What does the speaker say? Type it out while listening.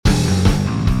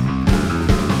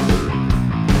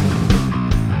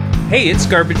Hey, it's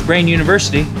Garbage Brain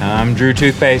University. I'm Drew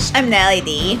Toothpaste. I'm Natalie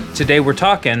D. Today we're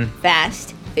talking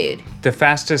Fast food. the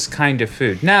fastest kind of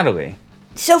food. Natalie,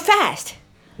 So fast.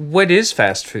 what is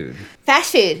fast food?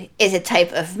 Fast food is a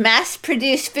type of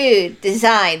mass-produced food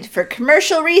designed for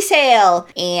commercial resale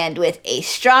and with a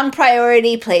strong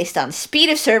priority placed on speed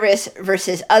of service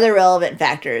versus other relevant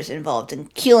factors involved in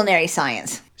culinary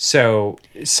science. So,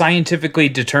 scientifically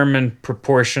determined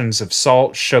proportions of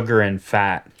salt, sugar, and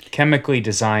fat, chemically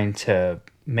designed to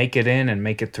make it in and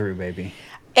make it through, baby.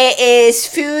 It is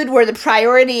food where the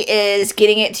priority is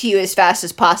getting it to you as fast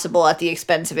as possible at the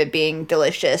expense of it being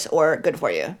delicious or good for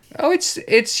you. Oh,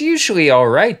 it's usually all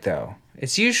right, though.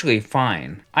 It's usually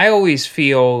fine. I always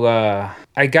feel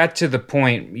I got to the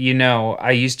point,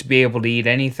 I used to be able to eat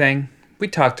anything. We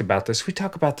talked about this. We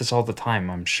talk about this all the time,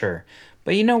 I'm sure.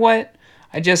 But you know what?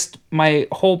 My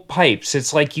whole pipes,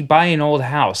 it's like you buy an old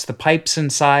house. The pipes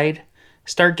inside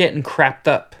start getting crapped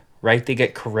up, right? They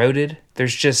get corroded.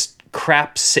 There's just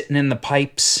crap sitting in the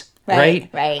pipes, right?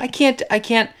 Right. I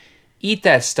can't eat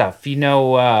that stuff.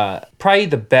 Probably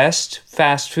the best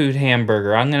fast food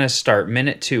hamburger. I'm going to start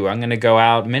minute 2. I'm going to go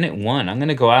out minute 1. I'm going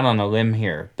to go out on a limb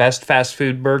here. Best fast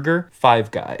food burger,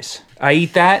 Five Guys. I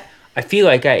eat that. I feel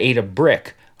like I ate a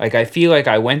brick. Like I feel like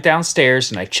I went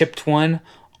downstairs and I chipped one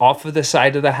off of the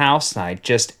side of the house and I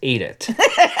just ate it.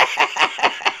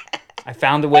 I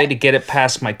found a way to get it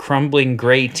past my crumbling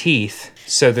gray teeth,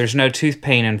 so there's no tooth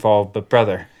pain involved, but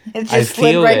brother, It just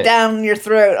slid right down your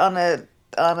throat on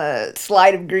a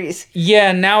slide of grease.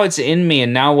 Yeah, now it's in me,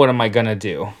 and now what am I gonna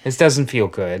do? This doesn't feel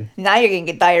good. Now you're gonna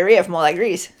get diarrhea from all that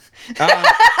grease.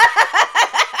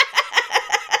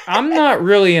 I'm not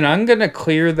really, and I'm gonna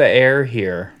clear the air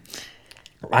here.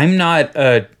 I'm not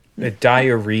a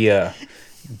diarrhea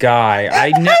guy.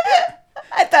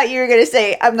 I thought you were gonna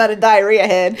say I'm not a diarrhea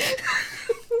head.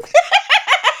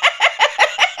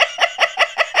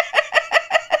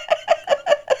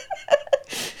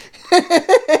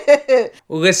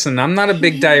 Listen, I'm not a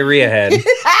big diarrhea head.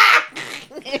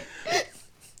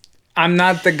 I'm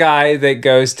not the guy that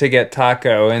goes to get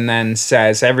taco and then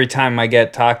says, every time I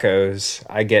get tacos,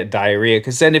 I get diarrhea.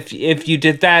 Because then if you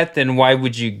did that, then why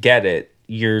would you get it?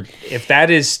 If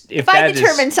I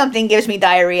determine something gives me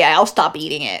diarrhea, I'll stop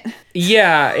eating it.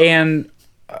 Yeah, and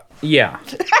yeah.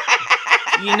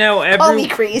 Call me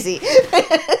crazy.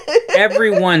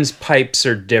 Everyone's pipes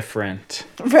are different.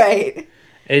 Right.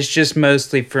 It's just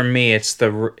mostly for me. It's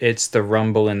the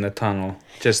rumble in the tunnel.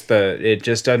 It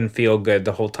just doesn't feel good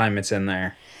the whole time it's in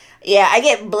there. Yeah, I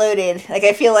get bloated. Like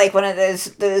I feel like one of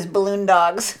those balloon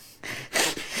dogs.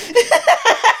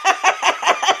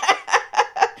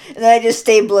 And then I just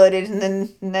stay bloated, and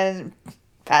then it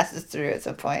passes through at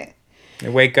some point.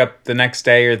 You wake up the next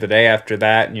day or the day after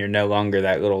that, and you're no longer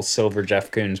that little silver Jeff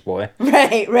Koons boy.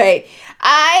 Right.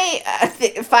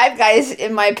 Five Guys,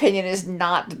 in my opinion, is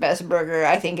not the best burger.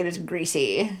 I think it is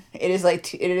greasy. It is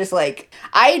like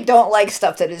I don't like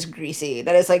stuff that is greasy.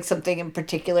 That is like something in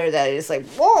particular that is like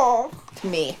whoa to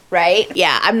me. Right?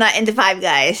 Yeah, I'm not into Five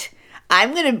Guys.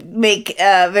 I'm going to make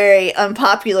a very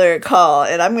unpopular call,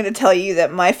 and I'm going to tell you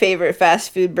that my favorite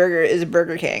fast food burger is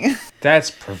Burger King.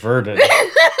 That's perverted.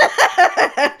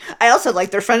 I also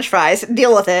like their French fries.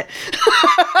 Deal with it.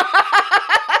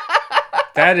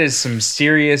 That is some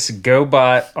serious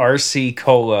GoBot RC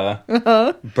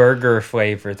Cola burger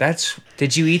flavor.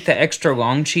 Did you eat the extra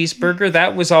long cheeseburger?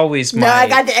 That was always my... No, I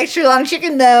got the extra long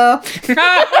chicken, though.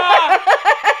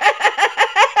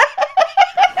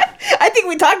 I think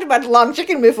we talked about the long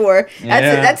chicken before.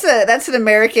 That's an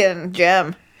American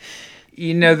gem.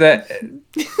 That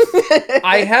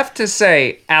I have to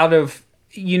say, out of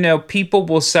people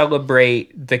will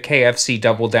celebrate the KFC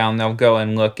Double Down. They'll go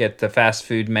and look at the fast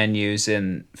food menus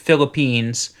in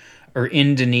Philippines or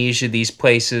Indonesia, these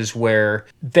places where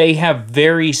they have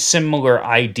very similar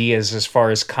ideas as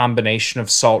far as combination of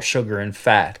salt, sugar, and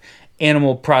fat.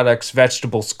 Animal products,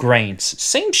 vegetables, grains.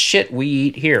 Same shit we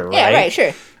eat here, right? Yeah, right,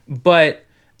 sure. But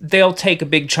they'll take a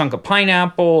big chunk of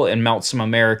pineapple and melt some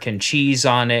American cheese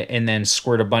on it and then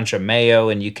squirt a bunch of mayo,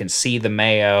 and you can see the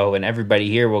mayo, and everybody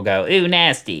here will go, ooh,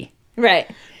 nasty. Right.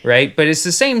 Right? But it's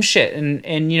the same shit. And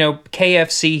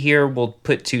KFC here will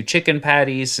put 2 chicken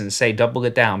patties and say, double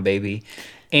it down, baby.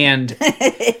 And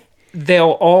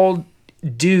they'll all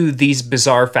do these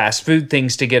bizarre fast food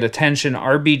things to get attention.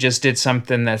 Arby just did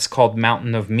something that's called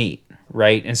Mountain of Meat.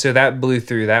 Right? And so that blew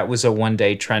through. That was a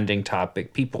one-day trending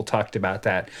topic. People talked about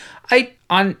that.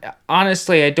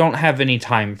 Honestly, I don't have any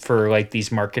time for like these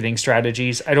marketing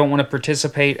strategies. I don't want to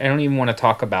participate. I don't even want to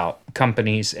talk about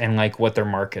companies and like what they're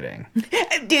marketing.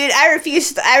 Dude, I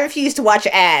refuse to watch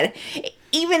an ad.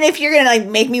 even if you're gonna like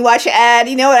make me watch an ad,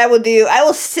 you know what I will do? I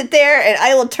will sit there and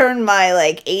I will turn my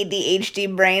like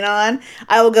ADHD brain on.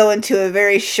 I will go into a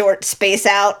very short space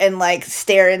out and like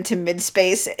stare into mid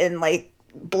space and like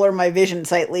blur my vision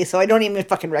slightly, so I don't even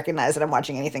fucking recognize that I'm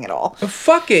watching anything at all.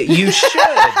 Fuck it, you should.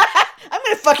 I'm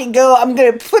gonna fucking go. I'm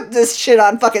gonna put this shit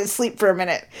on fucking sleep for a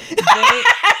minute.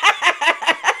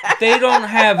 They don't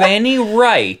have any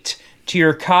right to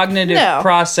your cognitive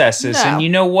processes. No. And you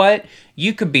know what?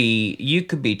 You could be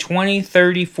 20,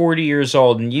 30, 40 years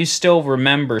old and you still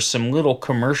remember some little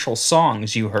commercial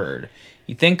songs you heard.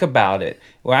 You think about it.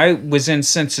 When I was in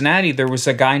Cincinnati, there was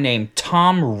a guy named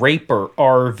Tom Raper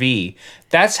RV.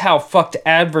 That's how fucked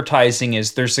advertising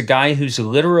is. There's a guy who's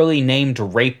literally named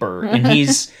Raper, and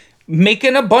he's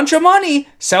making a bunch of money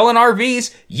selling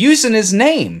RVs using his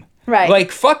name. Right.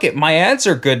 Like, fuck it, my ads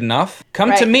are good enough.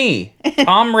 Come to me,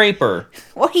 Tom Raper.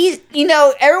 Well, he's,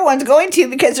 everyone's going to,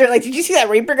 because they're like, did you see that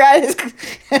Raper guy?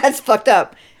 That's fucked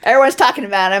up. Everyone's talking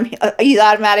about him. He's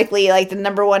automatically like the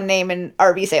number one name in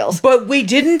RV sales. But we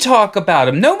didn't talk about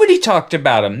him. Nobody talked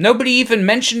about him. Nobody even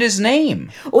mentioned his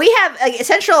name. We have,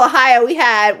 Central Ohio, we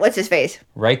had, what's his face?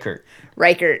 Reichert.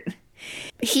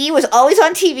 He was always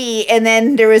on TV, and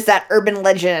then there was that urban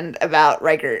legend about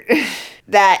Reichert.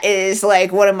 That is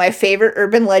like one of my favorite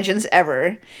urban legends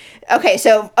ever. Okay.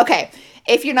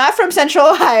 If you're not from Central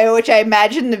Ohio, which I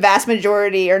imagine the vast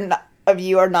majority of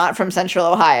you are not from Central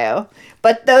Ohio,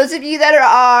 but those of you that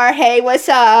are, hey, what's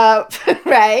up,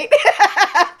 right?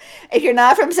 If you're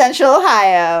not from Central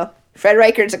Ohio, Fred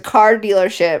Reichert's a car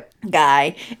dealership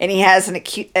guy, and he has an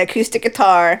acoustic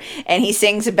guitar, and he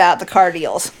sings about the car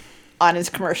deals on his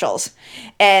commercials.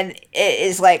 And it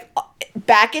is like,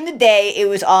 back in the day, it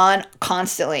was on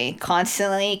constantly.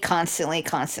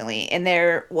 And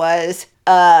there was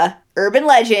a urban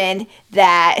legend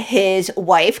that his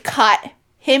wife caught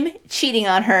him cheating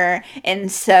on her,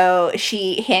 and so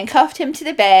she handcuffed him to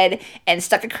the bed and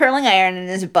stuck a curling iron in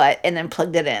his butt and then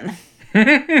plugged it in.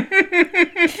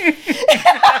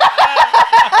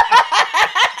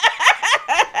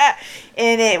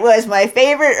 And it was my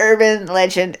favorite urban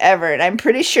legend ever. And I'm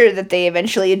pretty sure that they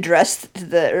eventually addressed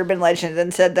the urban legend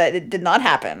and said that it did not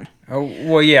happen. Oh,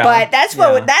 well, yeah. But that's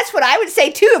what I would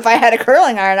say too if I had a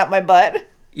curling iron up my butt.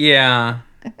 Yeah.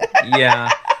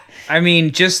 I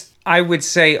mean, I would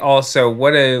say also,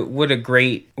 what a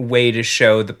great way to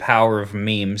show the power of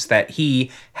memes, that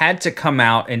he had to come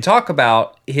out and talk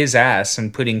about his ass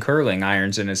and putting curling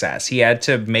irons in his ass. He had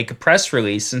to make a press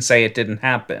release and say it didn't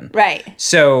happen. Right.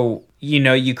 So,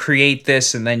 you create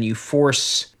this and then you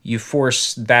force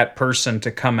that person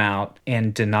to come out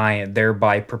and deny it,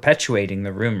 thereby perpetuating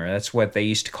the rumor. That's what they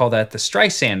used to call that, the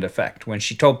Streisand effect, when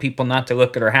she told people not to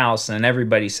look at her house and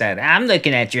everybody said, I'm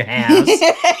looking at your house.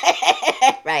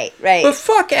 Right. But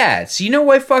fuck ads. You know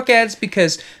why fuck ads?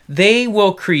 Because they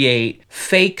will create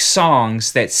fake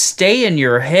songs that stay in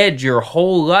your head your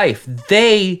whole life.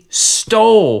 They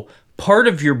stole part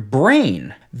of your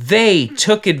brain. They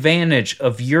took advantage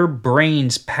of your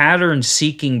brain's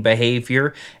pattern-seeking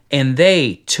behavior, and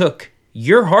they took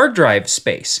your hard drive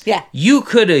space. Yeah. You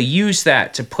could have used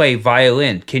that to play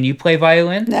violin. Can you play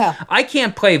violin? No. I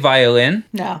can't play violin.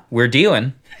 No. We're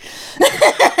dealing.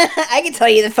 I can tell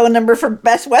you the phone number for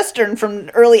Best Western from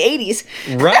the early 80s.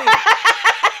 Right.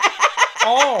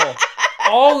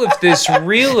 all of this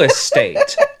real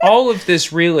estate.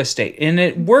 And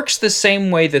it works the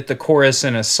same way that the chorus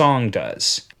in a song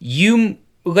does.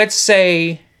 Let's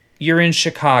say you're in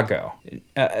Chicago,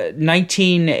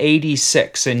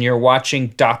 1986, and you're watching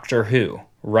Doctor Who,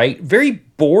 right? Very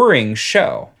boring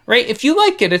show, right? If you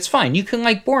like it, it's fine. You can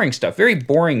like boring stuff. Very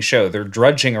boring show. They're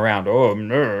drudging around,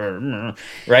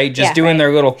 right? Just doing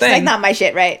their little thing. It's like not my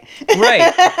shit, right?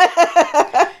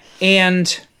 Right.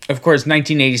 And, of course,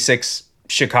 1986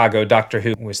 Chicago, Doctor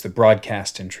Who was the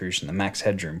broadcast intrusion, the Max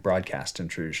Headroom broadcast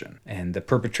intrusion. And the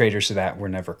perpetrators of that were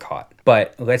never caught.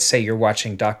 But let's say you're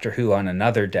watching Doctor Who on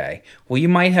another day. Well, you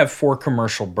might have 4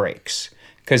 commercial breaks.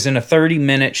 Because in a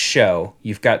 30-minute show,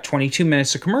 you've got 22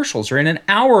 minutes of commercials. Or in an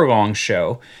hour-long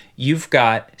show, you've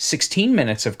got 16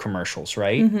 minutes of commercials,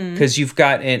 right? Because you've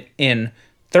got in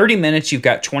 30 minutes, you've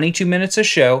got 22 minutes of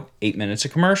show, 8 minutes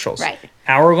of commercials. Right.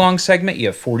 Hour-long segment, you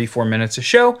have 44 minutes of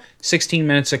show, 16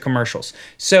 minutes of commercials.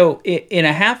 So in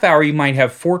a half hour, you might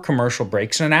have 4 commercial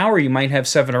breaks. In an hour, you might have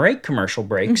 7 or 8 commercial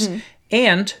breaks.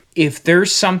 And if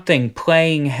there's something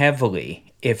playing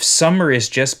heavily, if summer is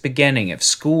just beginning, if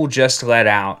school just let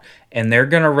out, and they're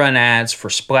going to run ads for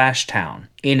Splashtown,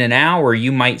 in an hour,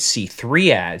 you might see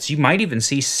 3 ads. You might even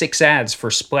see 6 ads for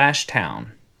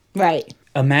Splashtown. Right.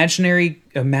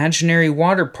 Imaginary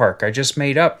water park I just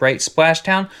made up, right?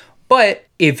 Splashtown. But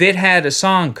if it had a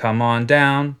song, "Come on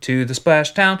down to the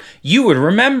Splash Town," you would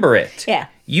remember it. Yeah.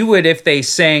 You would, if they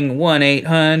sang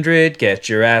 1-800 get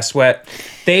your ass wet.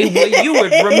 You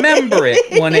would remember it.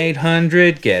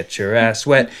 1-800 get your ass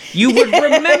wet. You would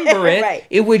remember it. Right.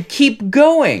 It would keep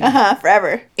going.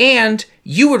 Forever. And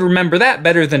you would remember that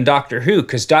better than Doctor Who,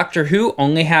 because Doctor Who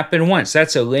only happened once.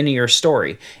 That's a linear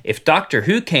story. If Doctor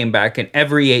Who came back and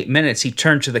every 8 minutes he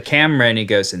turned to the camera and he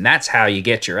goes, "And that's how you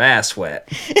get your ass wet."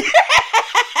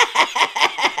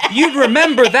 You'd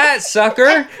remember that,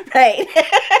 sucker. Right.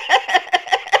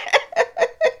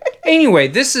 Anyway,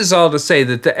 this is all to say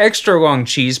that the extra long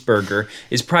cheeseburger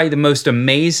is probably the most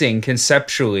amazing,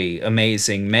 conceptually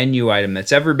amazing menu item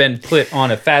that's ever been put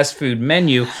on a fast food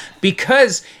menu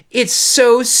because it's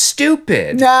so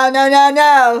stupid.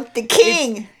 No. The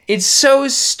king. It's so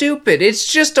stupid.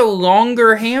 It's just a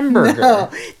longer hamburger.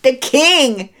 No. The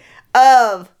king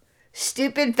of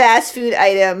stupid fast food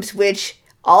items, which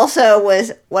also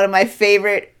was one of my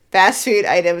favorite fast food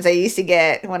items I used to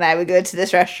get when I would go to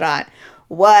this restaurant,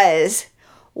 was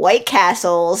White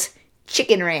Castle's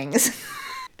chicken rings.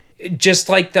 Just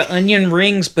like the onion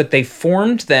rings, but they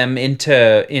formed them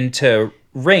into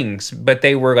rings, but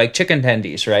they were like chicken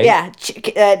tendies, right? Yeah,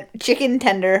 chicken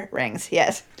tender rings,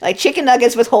 yes. Like chicken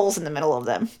nuggets with holes in the middle of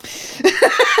them.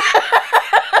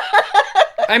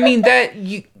 I mean, that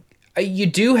you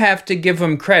do have to give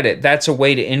them credit. That's a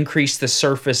way to increase the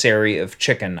surface area of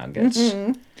chicken nuggets.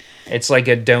 Mm-hmm. It's like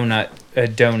a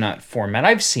donut format.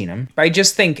 I've seen them. I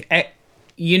just think,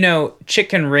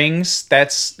 chicken rings,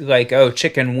 that's like,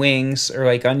 chicken wings or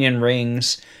like onion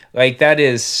rings. Like that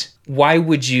is, why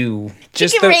would you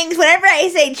just... Chicken rings, whenever I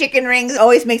say chicken rings,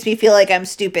 always makes me feel like I'm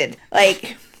stupid.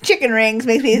 Like, chicken rings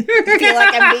makes me feel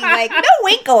like I'm being like, no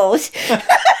winkles.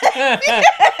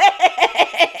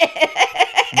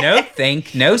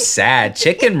 No sad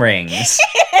chicken rings.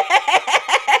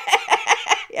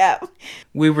 Yeah.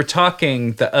 We were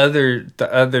talking the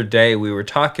other day, we were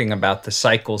talking about the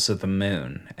cycles of the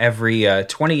moon. Every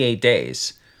 28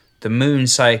 days, the moon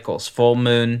cycles: full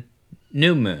moon,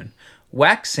 new moon,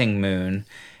 waxing moon,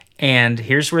 and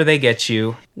here's where they get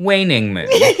you: waning moon.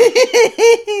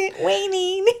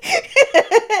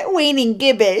 Waning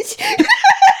gibbous.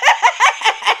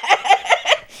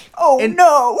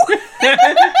 No.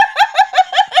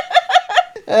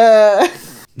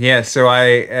 Yeah, so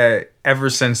I ever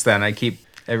since then, I keep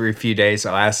every few days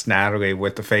I'll ask Natalie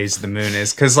what the phase of the moon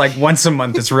is, because like once a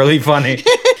month it's really funny.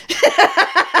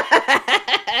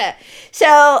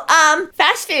 So,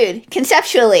 fast food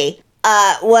conceptually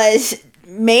was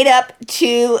made up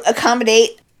to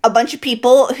accommodate a bunch of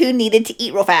people who needed to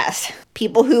eat real fast.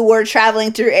 People who were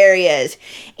traveling through areas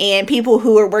and people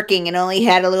who were working and only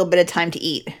had a little bit of time to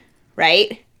eat,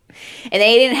 right? And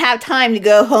they didn't have time to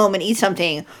go home and eat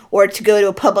something or to go to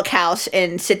a public house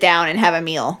and sit down and have a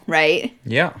meal, right?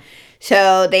 Yeah.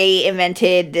 So they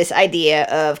invented this idea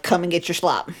of come and get your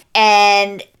slop.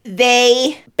 And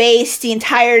they based the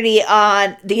entire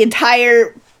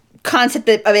concept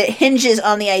of it hinges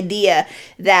on the idea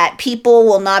that people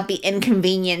will not be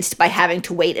inconvenienced by having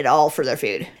to wait at all for their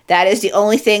food. That is the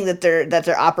only thing that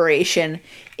their operation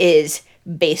is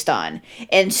based on.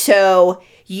 And so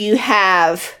you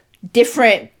have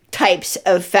different types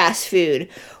of fast food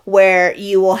where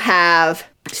you will have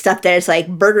stuff that is like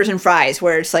burgers and fries,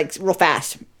 where it's like real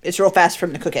fast. It's real fast for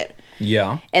them to cook it.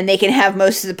 Yeah. And they can have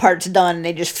most of the parts done and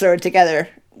they just throw it together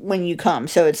when you come.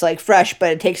 So it's like fresh,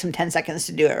 but it takes them 10 seconds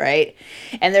to do it, right?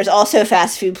 And there's also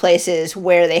fast food places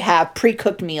where they have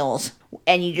pre-cooked meals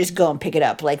and you just go and pick it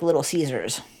up, like Little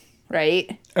Caesars,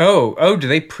 right? Oh, do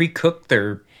they pre-cook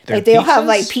their like they'll pizzas? have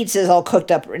like pizzas all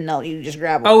cooked up and you just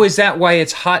grab one. Oh, is that why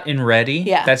it's hot and ready?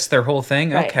 Yeah. That's their whole thing?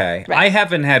 Right, Okay. right. I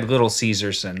haven't had Little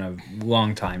Caesars in a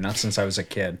long time, not since I was a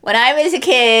kid. When I was a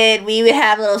kid, we would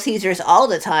have Little Caesars all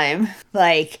the time.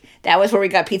 Like, that was where we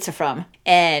got pizza from.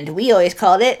 And we always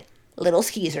called it Little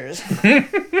Skeezers. And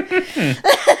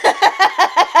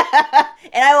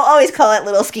I will always call it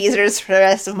Little Skeezers for the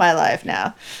rest of my life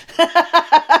now.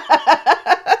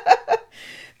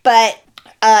 But,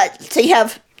 so you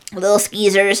have Little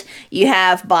Skeezers, you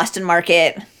have Boston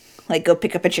Market, like go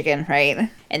pick up a chicken, right?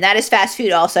 And that is fast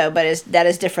food also, but that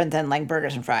is different than like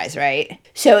burgers and fries, right?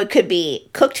 So it could be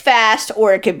cooked fast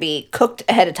or it could be cooked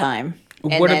ahead of time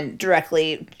and then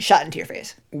directly shot into your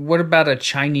face. What about a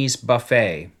Chinese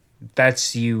buffet?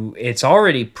 It's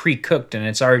already pre-cooked and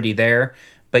it's already there,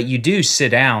 but you do sit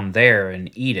down there and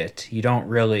eat it. You don't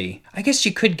really... I guess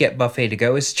you could get buffet to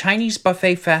go. Is Chinese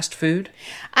buffet fast food?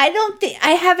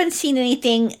 I haven't seen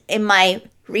anything in my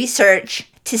research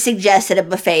to suggest that a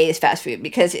buffet is fast food,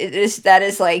 because that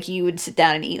is like you would sit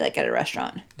down and eat like at a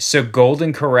restaurant. So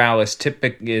Golden Corral is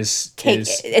technically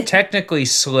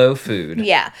slow food.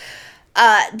 Yeah.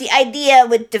 The idea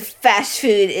with the fast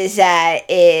food is that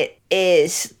it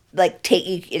is like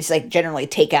it's like generally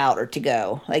takeout or to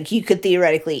go. Like you could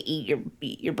theoretically eat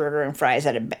your burger and fries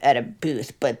at a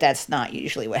booth, but that's not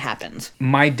usually what happens.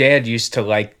 My dad used to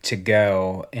like to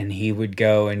go, and he would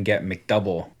go and get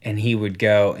McDouble, and he would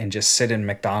go and just sit in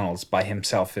McDonald's by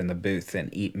himself in the booth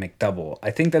and eat McDouble.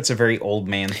 I think that's a very old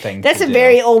man thing. That's a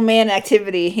very old man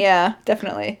activity. Yeah,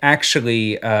 definitely.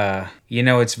 Actually,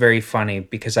 it's very funny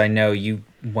because I know you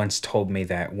once told me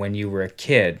that when you were a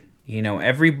kid.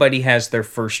 Everybody has their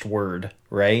first word,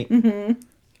 right? Mm-hmm.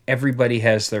 Everybody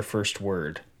has their first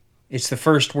word. It's the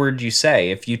first word you say.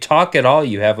 If you talk at all,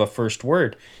 you have a first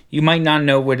word. You might not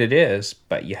know what it is,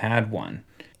 but you had one.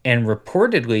 And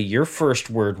reportedly, your first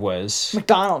word was...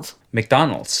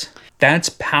 McDonald's. That's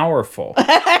powerful.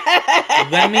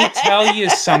 Let me tell you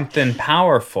something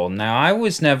powerful. Now, I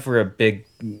was never a big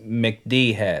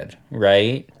McD head,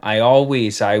 right? I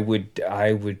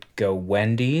would go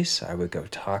Wendy's. I would go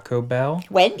Taco Bell.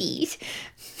 Wendy's.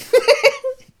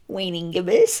 Waning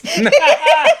gibbous.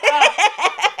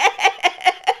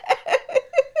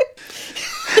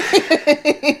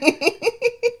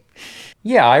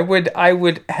 Yeah, I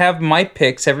would have my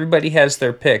picks. Everybody has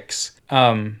their picks.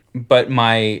 But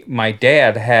my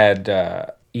dad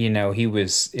had, he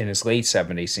was in his late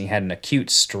 70s and he had an acute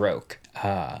stroke.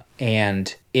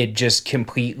 And it just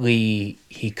completely,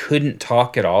 he couldn't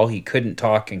talk at all. He couldn't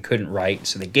talk and couldn't write.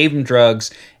 So they gave him drugs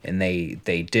and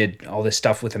they did all this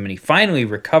stuff with him. And he finally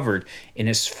recovered. And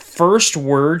his first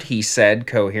word he said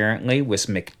coherently was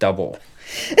McDouble.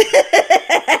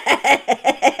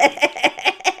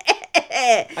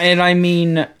 And I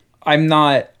mean,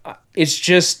 it's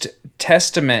just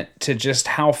testament to just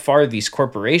how far these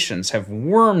corporations have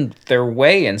wormed their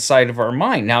way inside of our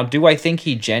mind. Now, do I think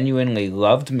he genuinely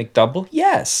loved McDouble?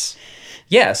 Yes.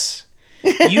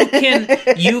 You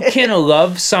can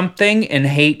love something and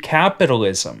hate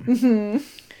capitalism. Mm-hmm.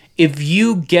 If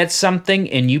you get something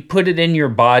and you put it in your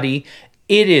body,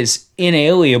 it is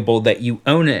inalienable that you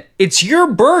own it. It's your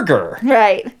burger.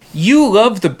 Right. You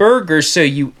love the burger, so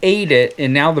you ate it,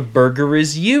 and now the burger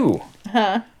is you.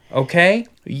 Huh. Okay?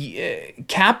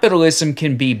 Capitalism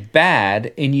can be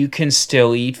bad, and you can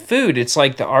still eat food. It's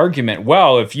like the argument,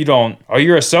 well, if you don't... Oh,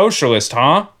 you're a socialist,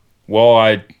 huh? Well,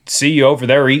 I see you over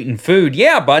there eating food.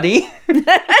 Yeah, buddy.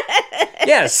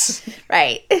 Yes.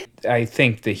 Right. I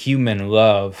think the human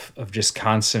love of just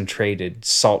concentrated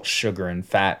salt, sugar, and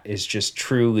fat is just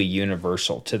truly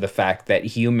universal to the fact that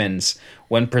humans,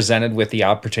 when presented with the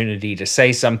opportunity to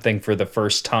say something for the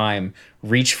first time,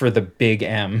 reach for the big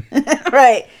M.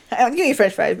 Right. Give me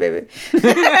French fries, baby.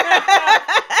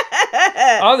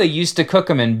 Oh, they used to cook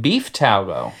them in beef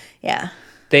tallow. Yeah.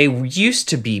 They used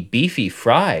to be beefy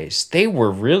fries. They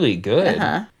were really good.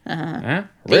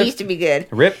 They used to be good.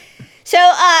 Rip. So,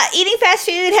 eating fast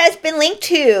food has been linked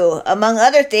to, among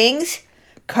other things,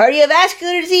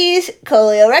 cardiovascular disease,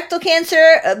 colorectal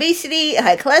cancer, obesity,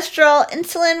 high cholesterol,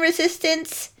 insulin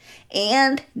resistance,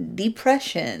 and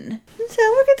depression. So,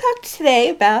 we're going to talk today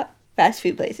about fast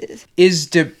food places.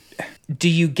 Do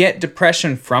you get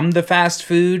depression from the fast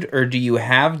food, or do you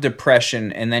have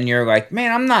depression and then you're like,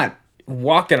 man, I'm not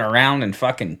walking around and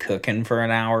fucking cooking for an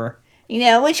hour?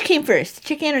 Which came first, the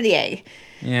chicken or the egg?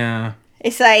 Yeah.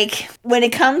 It's like, when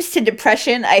it comes to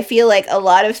depression, I feel like a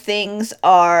lot of things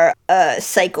are a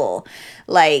cycle.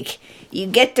 Like, you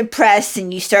get depressed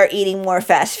and you start eating more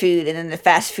fast food, and then the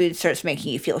fast food starts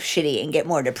making you feel shitty and get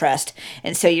more depressed.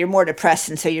 And so you're more depressed,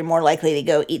 and so you're more likely to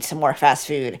go eat some more fast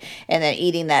food. And then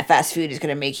eating that fast food is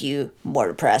going to make you more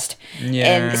depressed. Yeah.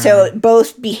 And so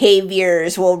both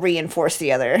behaviors will reinforce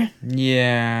the other.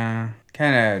 Yeah.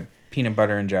 Kind of peanut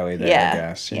butter and jelly there, I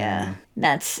guess. Yeah.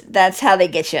 That's how they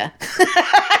get you.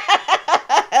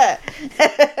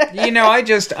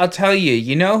 I'll tell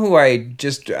you, who I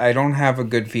don't have a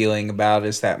good feeling about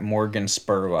is that Morgan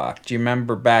Spurlock. Do you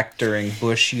remember back during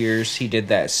Bush years, he did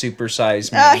that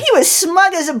supersize me? He was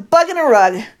smug as a bug in a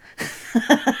rug.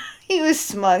 He was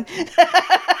smug.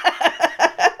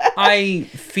 I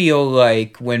feel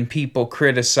like when people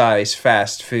criticize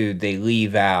fast food, they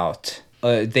leave out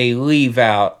a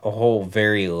whole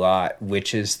very lot,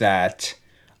 which is that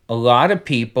a lot of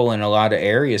people in a lot of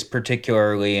areas,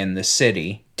 particularly in the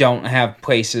city, don't have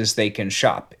places they can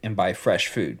shop and buy fresh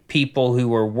food. People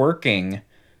who are working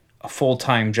a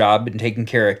full-time job and taking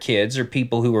care of kids, or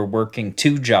people who are working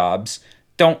 2 jobs,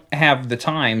 don't have the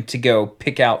time to go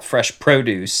pick out fresh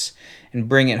produce and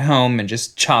bring it home and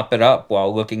just chop it up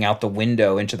while looking out the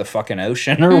window into the fucking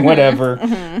ocean or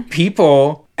whatever.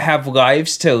 People have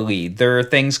lives to lead. There are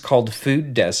things called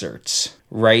food deserts,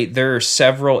 right? There are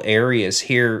several areas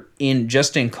here in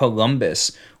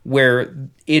Columbus where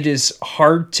it is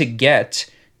hard to get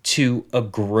to a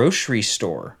grocery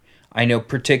store. I know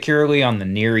particularly on the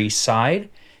Near East Side,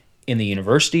 in the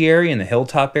university area, in the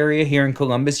Hilltop area here in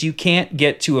Columbus, you can't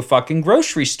get to a fucking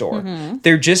grocery store.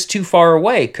 They're just too far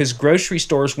away because grocery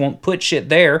stores won't put shit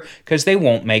there because they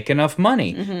won't make enough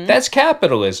money. That's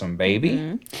capitalism, baby.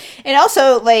 And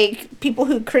also, like, people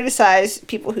who criticize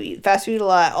people who eat fast food a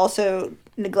lot also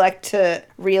neglect to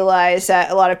realize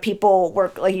that a lot of people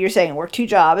work, like you're saying, work 2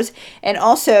 jobs, and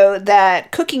also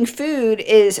that cooking food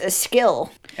is a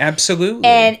skill. Absolutely.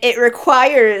 And it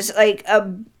requires, like, a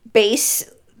base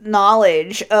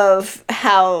knowledge of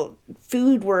how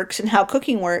food works and how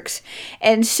cooking works.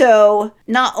 And so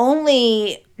not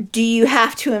only do you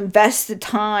have to invest the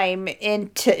time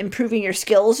into improving your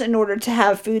skills in order to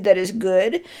have food that is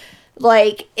good,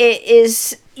 like, it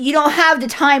is, you don't have the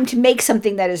time to make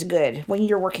something that is good when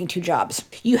you're working 2 jobs.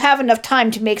 You have enough time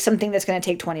to make something that's going to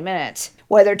take 20 minutes,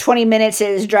 whether 20 minutes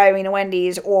is driving to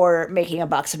Wendy's or making a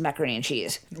box of macaroni and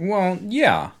cheese. Well,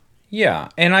 yeah. Yeah,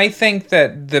 and I think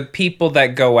that the people that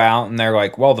go out and they're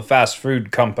like, well, the fast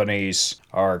food companies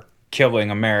are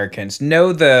killing Americans.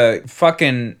 No, the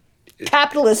fucking...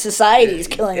 capitalist society is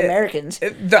killing Americans.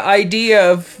 The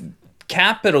idea of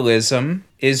capitalism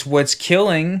is what's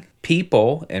killing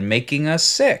people and making us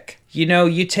sick. You know,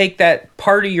 you take that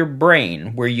part of your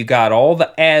brain where you got all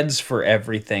the ads for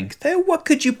everything. What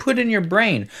could you put in your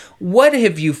brain? What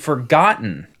have you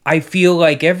forgotten? I feel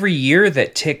like every year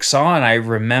that ticks on, I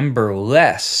remember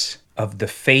less of the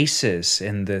faces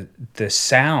and the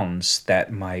sounds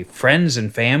that my friends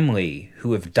and family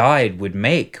who have died would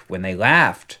make when they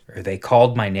laughed or they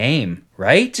called my name,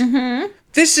 right?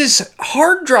 This is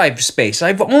hard drive space.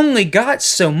 I've only got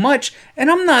so much,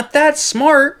 and I'm not that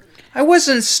smart. I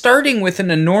wasn't starting with an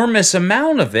enormous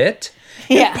amount of it.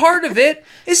 Yeah. And part of it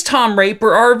is Tom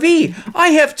Raper RV. I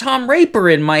have Tom Raper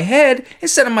in my head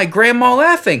instead of my grandma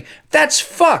laughing. That's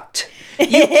fucked.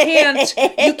 You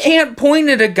can't point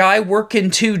at a guy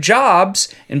working 2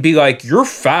 jobs and be like, you're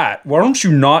fat. Why don't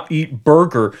you not eat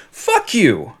burger? Fuck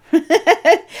you.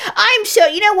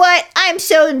 You know what? I'm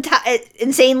so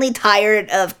insanely tired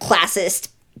of classist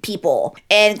people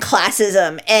and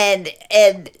classism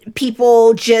and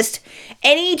people just,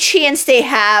 any chance they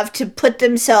have to put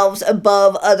themselves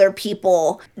above other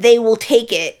people, they will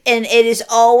take it. And it is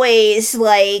always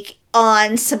like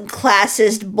on some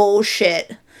classist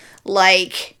bullshit,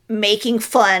 like making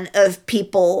fun of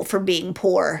people for being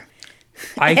poor.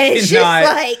 I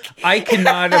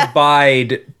cannot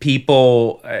abide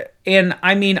people, and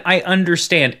I mean, I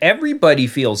understand everybody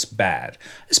feels bad,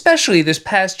 especially this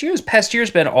past year. This past year's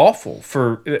been awful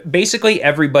for basically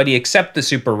everybody except the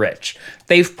super rich.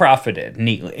 They've profited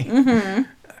neatly.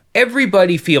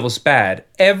 Everybody feels bad.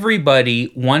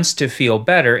 Everybody wants to feel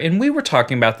better, and we were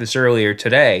talking about this earlier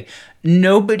today.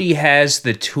 Nobody has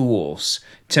the tools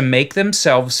to make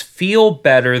themselves feel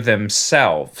better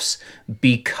themselves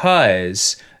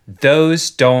because those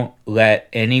don't let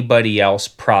anybody else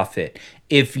profit.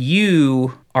 If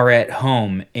you are at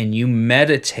home and you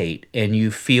meditate and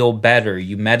you feel better,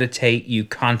 you meditate, you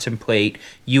contemplate,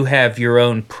 you have your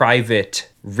own private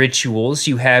rituals,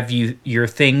 you have your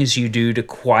things you do to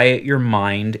quiet your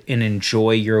mind and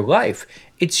enjoy your life.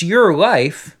 It's your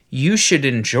life. You should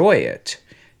enjoy it.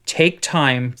 Take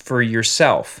time for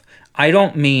yourself. I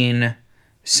don't mean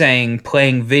saying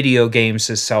playing video games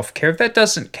is self-care. That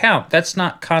doesn't count. That's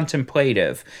not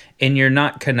contemplative. And you're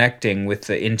not connecting with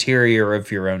the interior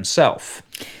of your own self.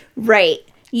 Right.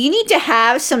 You need to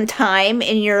have some time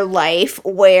in your life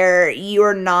where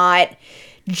you're not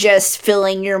just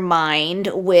filling your mind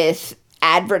with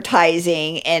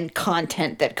advertising and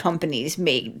content that companies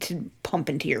make to pump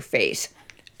into your face.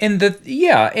 You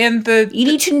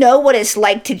need to know what it's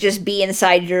like to just be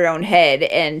inside your own head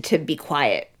and to be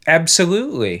quiet.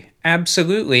 Absolutely.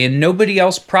 And nobody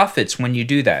else profits when you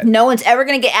do that. No one's ever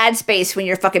going to get ad space when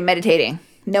you're fucking meditating.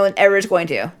 No one ever is going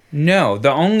to. No,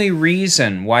 the only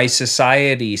reason why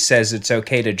society says it's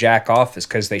okay to jack off is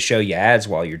because they show you ads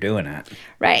while you're doing it.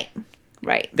 Right.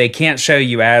 They can't show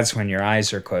you ads when your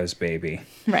eyes are closed, baby.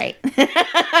 Right.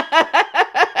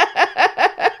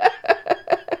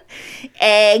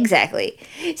 Exactly.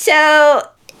 So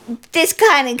this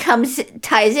kind of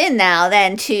ties in now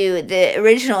then to the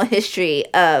original history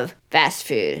of fast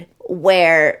food,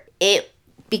 where it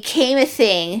became a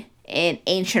thing in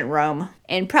ancient Rome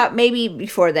and maybe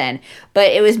before then,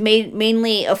 but it was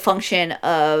mainly a function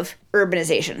of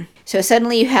urbanization. So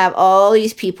suddenly you have all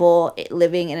these people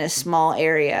living in a small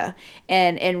area,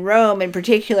 and in Rome in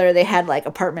particular, they had like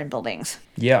apartment buildings.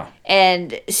 Yeah.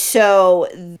 And so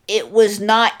it was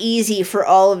not easy for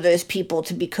all of those people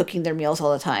to be cooking their meals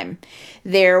all the time.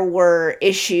 There were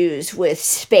issues with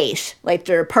space, like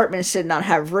their apartments did not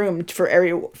have room for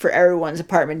everyone's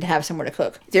apartment to have somewhere to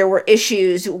cook. There were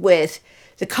issues with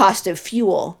the cost of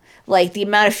fuel, like the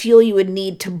amount of fuel you would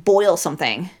need to boil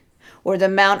something, or the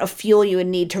amount of fuel you would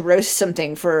need to roast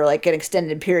something for like an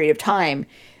extended period of time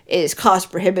is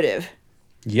cost prohibitive.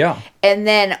 Yeah. And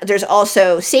then there's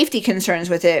also safety concerns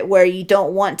with it, where you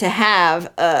don't want to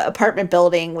have an apartment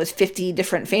building with 50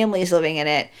 different families living in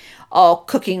it, all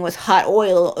cooking with hot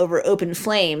oil over open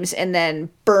flames and then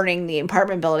burning the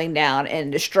apartment building down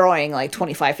and destroying like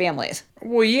 25 families.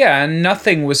 Well, yeah, and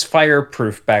nothing was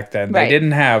fireproof back then. Right. They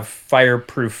didn't have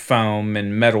fireproof foam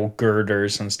and metal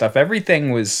girders and stuff.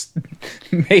 Everything was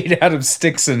made out of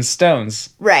sticks and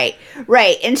stones. Right.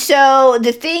 And so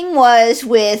the thing was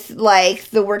with like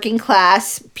the working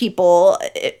class people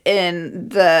in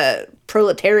the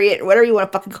proletariat, whatever you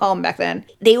want to fucking call them back then,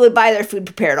 they would buy their food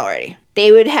prepared already.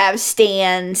 They would have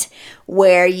stands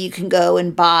where you can go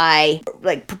and buy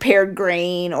like prepared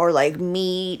grain or like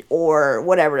meat or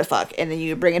whatever the fuck. And then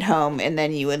you would bring it home, and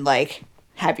then you would like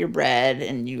have your bread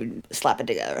and you would slap it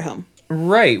together at home.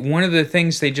 Right. One of the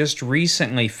things they just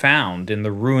recently found in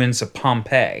the ruins of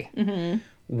Pompeii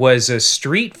was a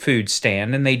street food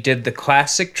stand, and they did the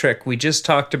classic trick. We just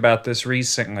talked about this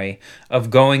recently, of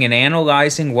going and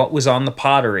analyzing what was on the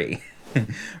pottery.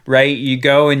 Right? You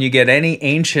go and you get any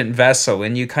ancient vessel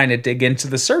and you kind of dig into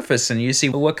the surface and you see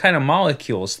what kind of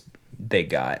molecules they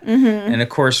got. And of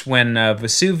course, when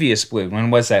Vesuvius blew, when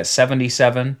was that,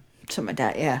 77? Something like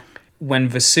that, yeah. When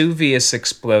Vesuvius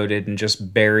exploded and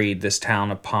just buried this town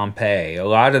of Pompeii, a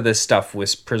lot of this stuff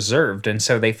was preserved. And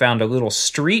so they found a little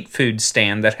street food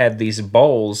stand that had these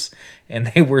bowls, and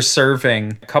they were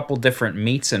serving a couple different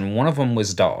meats, and one of them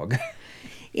was dog.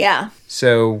 Yeah.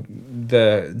 So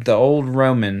the old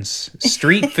Romans,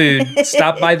 street food,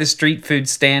 stop by the street food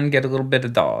stand, get a little bit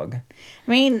of dog. I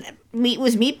mean, meat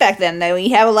was meat back then, though.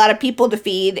 You have a lot of people to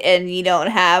feed, and you don't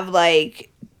have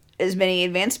like as many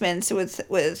advancements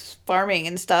with farming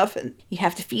and stuff, and you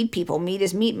have to feed people. Meat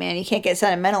is meat, man. You can't get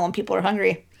sentimental when people are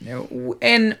hungry.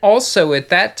 And also at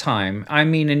that time, I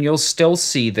mean, and you'll still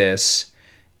see this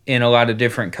in a lot of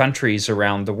different countries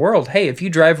around the world. Hey, if you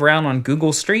drive around on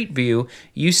Google Street View,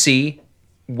 you see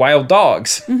wild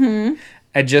dogs and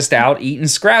just out eating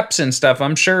scraps and stuff.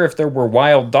 I'm sure if there were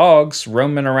wild dogs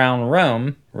roaming around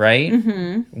Rome, right?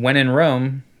 When in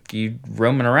Rome, you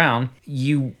roaming around,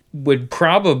 you would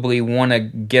probably want to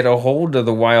get a hold of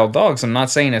the wild dogs. I'm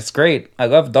not saying it's great. I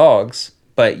love dogs.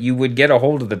 But you would get a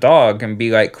hold of the dog and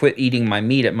be like, quit eating my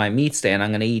meat at my meat stand.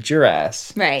 I'm going to eat your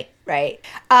ass. Right.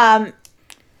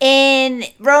 In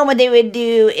Rome, what they would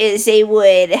do is they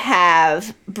would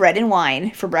have bread and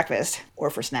wine for breakfast or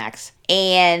for snacks.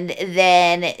 And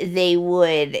then they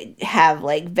would have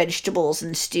like vegetables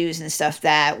and stews and stuff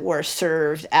that were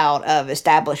served out of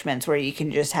establishments where you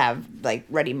can just have like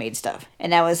ready-made stuff.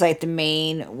 And that was like the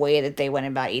main way that they went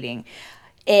about eating.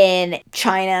 In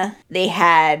China, they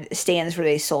had stands where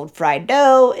they sold fried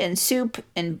dough and soup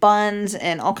and buns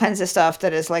and all kinds of stuff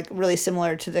that is like really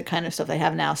similar to the kind of stuff they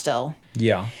have now still.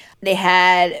 Yeah. They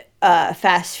had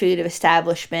fast food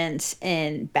establishments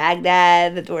in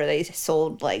Baghdad where they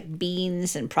sold like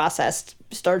beans and processed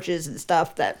starches and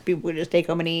stuff that people would just take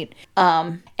home and eat.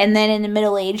 And then in the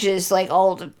Middle Ages, like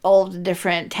all of the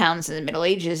different towns in the Middle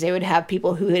Ages, they would have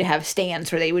people who would have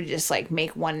stands where they would just like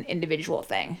make one individual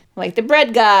thing. Like the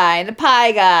bread guy, the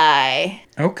pie guy.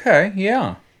 Okay,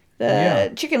 yeah.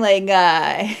 The chicken leg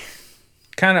guy.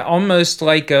 Kind of almost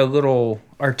like a little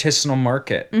artisanal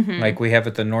market, like we have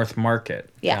at the North Market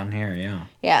down here, yeah.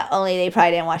 Yeah, only they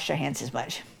probably didn't wash their hands as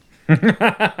much. But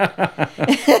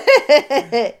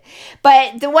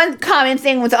the one common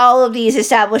thing with all of these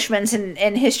establishments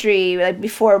in history, like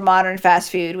before modern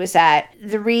fast food, was that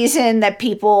the reason that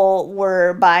people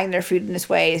were buying their food in this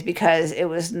way is because it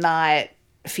was not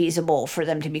feasible for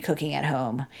them to be cooking at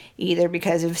home, either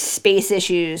because of space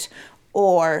issues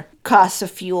or costs of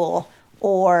fuel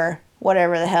or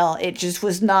whatever the hell. It just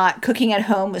was not, cooking at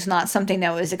home was not something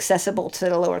that was accessible to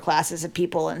the lower classes of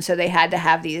people, and so they had to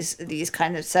have these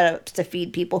kind of setups to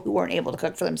feed people who weren't able to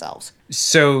cook for themselves.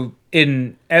 So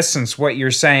in essence, what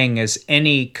you're saying is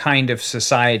any kind of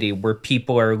society where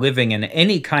people are living in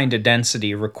any kind of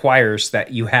density requires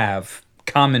that you have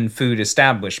common food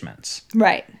establishments.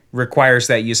 Right. Requires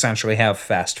that you essentially have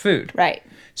fast food. Right.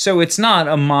 So it's not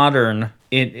a modern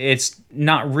it's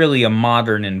not really a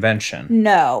modern invention.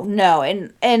 No,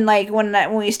 and like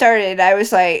when we started, I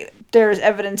was like, there's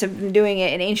evidence of them doing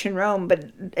it in ancient Rome, but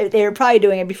they were probably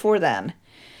doing it before then.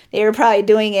 They were probably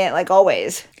doing it like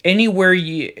always. Anywhere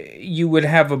you would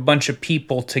have a bunch of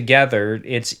people together,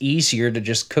 it's easier to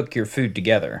just cook your food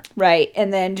together. Right,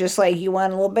 and then just like you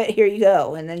want a little bit, here you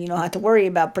go, and then you don't have to worry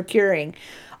about procuring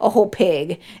a whole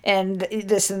pig and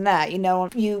this and that. You know,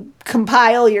 you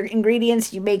compile your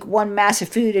ingredients, you make one massive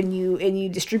food, and you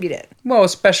distribute it. Well,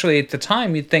 especially at the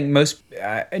time, you'd think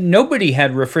nobody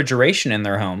had refrigeration in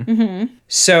their home. Mm-hmm.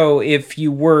 So if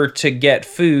you were to get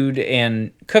food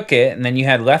and cook it, and then you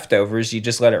had leftovers, you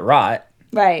just let it rot.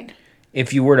 Right.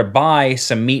 If you were to buy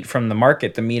some meat from the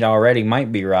market, the meat already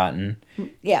might be rotten.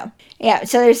 Yeah.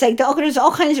 So there's like there's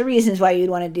all kinds of reasons why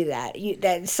you'd want to do that.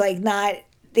 That's like not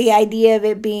the idea of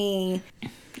it being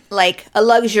like a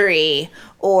luxury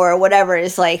or whatever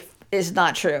is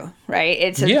not true, right?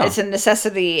 It's a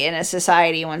necessity in a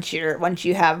society once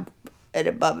you have it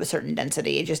above a certain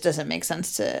density. It just doesn't make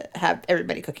sense to have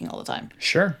everybody cooking all the time.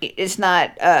 Sure. It's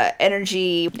not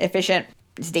energy efficient.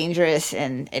 It's dangerous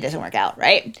and it doesn't work out,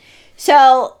 right?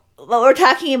 So, but we're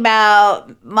talking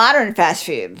about modern fast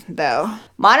food, though.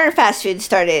 Modern fast food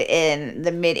started in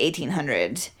the mid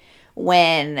 1800s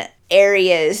when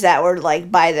areas that were like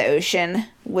by the ocean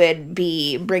would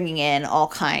be bringing in all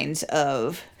kinds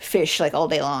of fish like all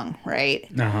day long, right?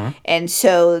 Uh-huh. And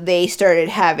so they started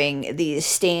having these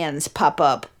stands pop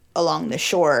up along the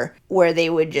shore where they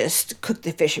would just cook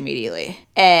the fish immediately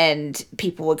and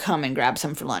people would come and grab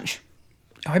some for lunch.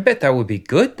 I bet that would be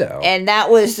good, though. And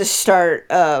that was the start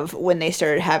of when they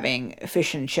started having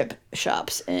fish and chip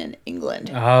shops in England.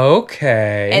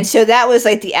 Okay. And so that was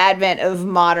like the advent of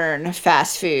modern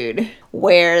fast food,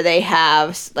 where they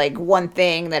have like one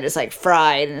thing that is like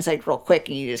fried and it's like real quick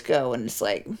and you just go and it's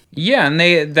like... Yeah, and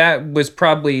they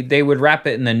would wrap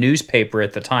it in the newspaper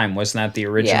at the time. Wasn't that the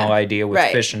original idea with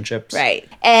fish and chips? Right.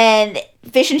 And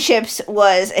fish and chips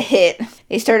was a hit.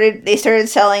 They started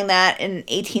selling that in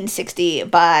 1860.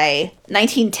 By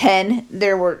 1910,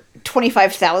 there were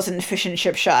 25,000 fish and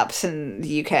chip shops in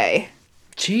the UK.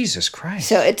 Jesus Christ.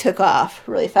 So it took off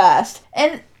really fast.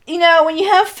 And, you know, when you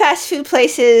have fast food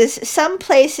places, some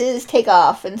places take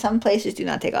off and some places do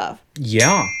not take off.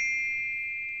 Yeah.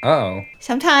 Uh-oh.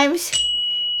 Sometimes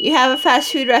you have a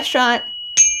fast food restaurant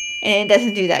and it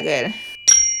doesn't do that good.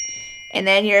 And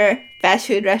then your fast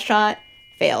food restaurant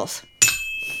fails.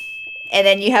 And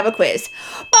then you have a quiz.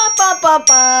 Bum, bum, bum,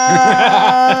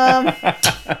 bum.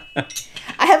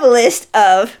 I have a list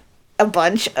of a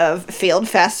bunch of failed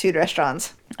fast food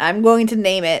restaurants. I'm going to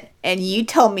name it, and you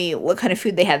tell me what kind of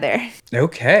food they had there.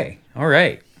 Okay. All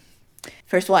right.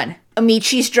 First one,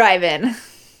 Amici's Drive-In.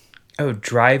 Oh,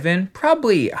 drive-in?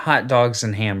 Probably hot dogs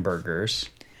and hamburgers.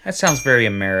 That sounds very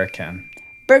American.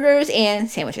 Burgers and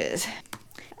sandwiches.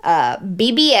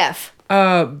 BBF.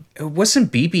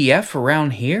 Wasn't BBF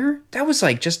around here? That was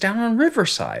like just down on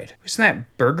Riverside. Wasn't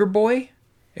that Burger Boy?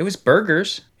 It was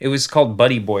burgers. It was called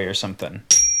Buddy Boy or something.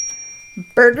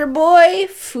 Burger Boy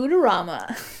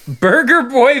Foodorama. Burger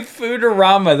Boy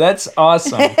Foodorama. That's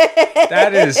awesome.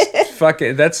 That is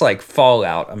fucking... That's like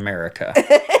Fallout America.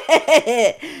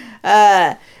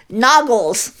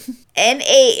 Noggles.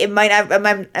 I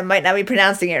might not be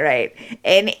pronouncing it right.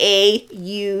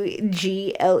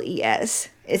 Naugles.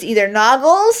 It's either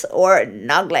Noggles or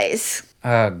Nogles.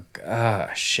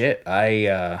 Shit.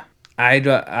 I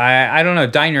don't know.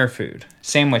 Diner food.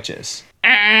 Sandwiches.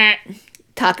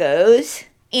 Tacos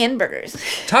and burgers.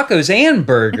 Tacos and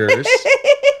burgers.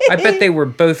 I bet they were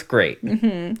both great.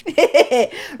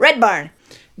 Mm-hmm. Red Barn.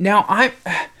 Now,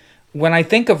 when I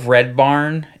think of Red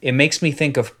Barn, it makes me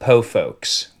think of Po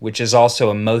Folks, which is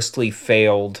also a mostly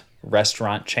failed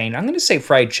restaurant chain. I'm going to say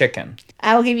fried chicken.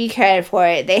 I will give you credit for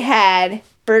it. They had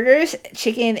burgers,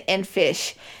 chicken, and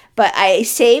fish. But I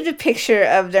saved a picture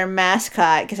of their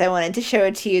mascot because I wanted to show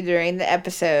it to you during the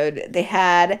episode. They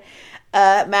had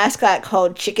a mascot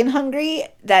called Chicken Hungry.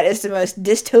 That is the most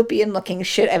dystopian looking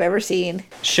shit I've ever seen.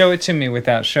 Show it to me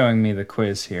without showing me the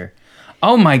quiz here.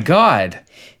 Oh my God.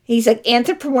 He's like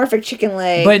anthropomorphic chicken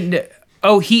leg.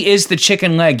 But, he is the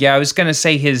chicken leg. Yeah, I was going to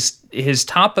say his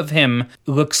top of him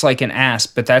looks like an ass,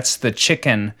 but that's the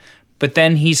chicken. But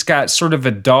then he's got sort of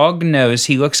a dog nose.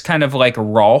 He looks kind of like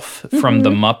Rolf from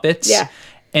the Muppets. Yeah.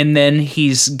 And then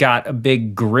he's got a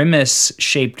big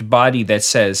grimace-shaped body that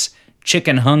says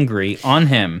chicken hungry on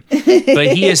him.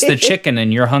 But he is the chicken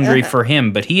and you're hungry for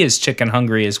him. But he is chicken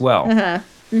hungry as well.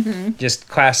 Mm-hmm. Just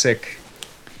classic.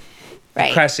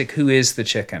 Right. Classic who is the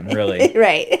chicken, really.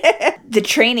 Right. The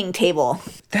Training Table.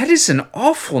 That is an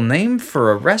awful name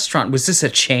for a restaurant. Was this a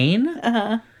chain?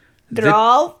 Uh-huh. They're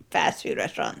all fast food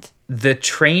restaurants. The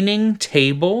training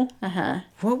table?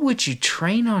 What would you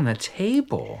train on a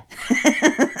table?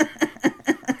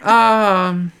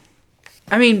 I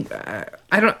mean,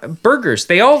 I don't... Burgers.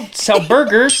 They all sell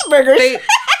burgers. Burgers.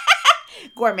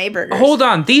 Gourmet burgers. Hold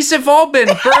on. These have all been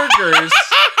burgers.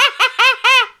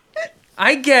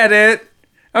 I get it.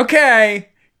 Okay.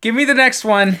 Give me the next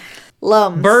one.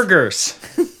 Lums. Burgers.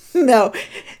 No.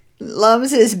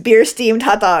 Lums is beer steamed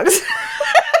hot dogs.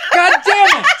 God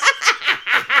damn it!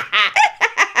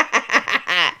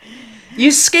 You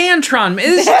Scantron.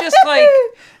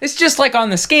 It's just like on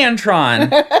the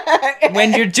Scantron.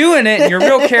 When you're doing it and you're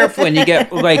real careful and you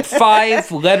get like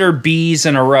 5 letter B's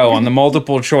in a row on the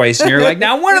multiple choice and you're like,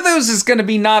 now one of those is going to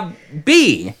be not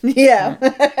B. Yeah.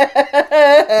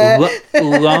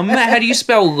 Lum? How do you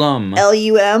spell lum?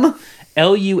 Lum.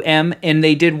 Lum, and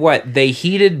they did what? They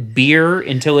heated beer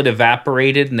until it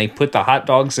evaporated and they put the hot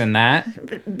dogs in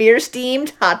that? Beer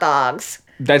steamed hot dogs.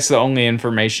 That's the only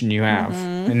information you have.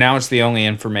 And now it's the only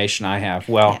information I have.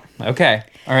 Well, okay.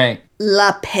 All right.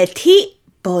 La Petite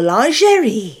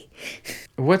Boulangerie.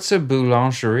 What's a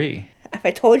boulangerie? If I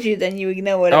told you, then you would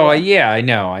know what it Oh, was. yeah, I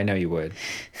know you would.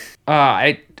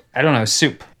 I don't know,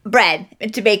 soup. Bread.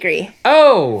 It's a bakery.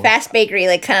 Oh. Fast bakery,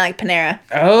 like kind of like Panera.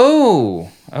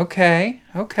 Oh. Okay.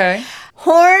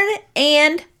 Horn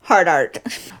and Hard Art.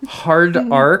 Hard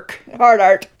arc. Hard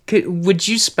Art. Would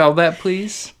you spell that,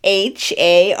 please?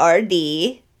 HARDART.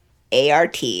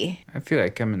 I feel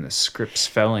like I'm in the script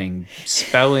spelling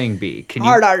bee.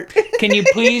 Hard Art. Can you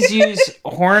please use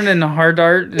horn and hard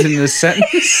art in the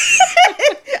sentence?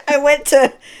 I went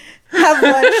to have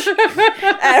lunch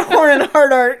at Horn and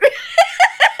Hard Art.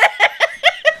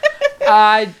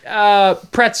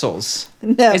 Pretzels.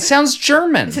 No. It sounds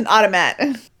German. It's an automat.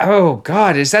 Oh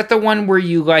God, is that the one where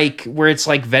it's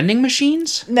like vending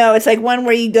machines? No, it's like one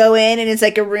where you go in and it's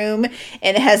like a room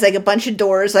and it has like a bunch of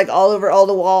doors like all over all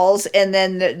the walls, and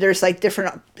then there's like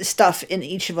different stuff in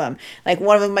each of them. Like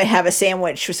one of them might have a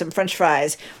sandwich with some French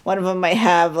fries. One of them might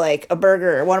have like a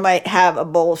burger. One might have a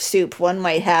bowl of soup. One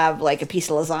might have like a piece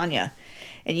of lasagna,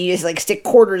 and you just like stick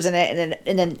quarters in it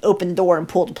and then open the door and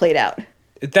pull the plate out.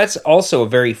 That's also a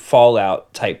very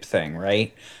Fallout type thing,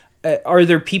 right? Are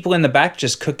there people in the back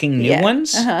just cooking new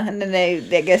ones? And then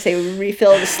I guess they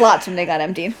refill the slots when they got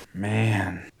emptied.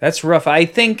 Man, that's rough. I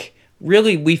think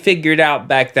really we figured out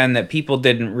back then that people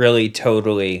didn't really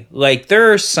totally... Like,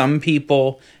 there are some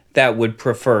people that would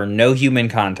prefer no human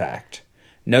contact.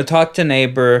 No talk to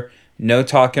neighbor, no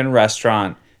talk in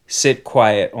restaurant, sit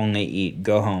quiet, only eat,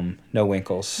 go home, no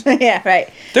winkles. Yeah, right.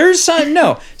 There's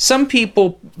some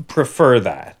people prefer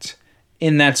that.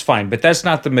 And that's fine, but that's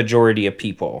not the majority of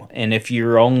people. And if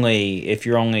you're only,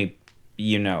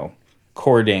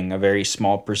 courting a very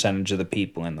small percentage of the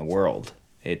people in the world,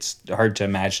 it's hard to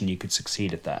imagine you could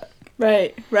succeed at that.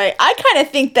 Right. I kind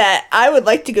of think that I would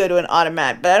like to go to an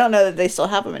automat, but I don't know that they still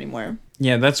have them anymore.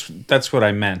 Yeah, that's what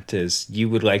I meant, is you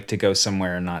would like to go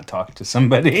somewhere and not talk to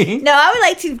somebody. No, I would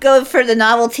like to go for the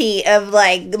novelty of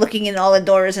like looking in all the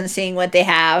doors and seeing what they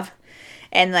have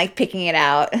and like picking it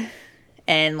out.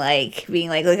 And, like, being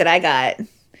like, look what I got.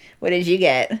 What did you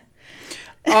get?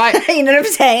 You know what I'm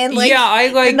saying? Like, yeah, I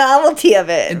like... the novelty of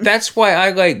it. That's why I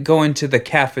like going to the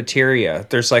cafeteria.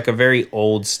 There's, like, a very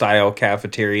old-style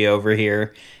cafeteria over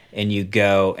here. And you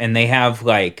go, and they have,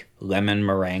 like, lemon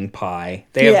meringue pie.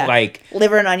 They have, like...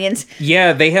 liver and onions.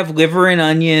 Yeah, they have liver and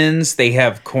onions. They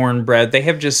have cornbread. They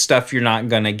have just stuff you're not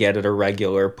going to get at a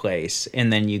regular place.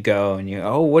 And then you go and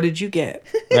what did you get?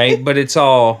 Right? But it's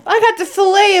all... I got the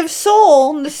filet of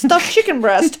sole and the stuffed chicken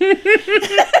breast.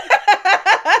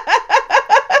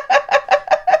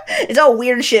 It's all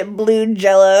weird shit. Blue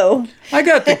Jell-O. I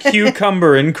got the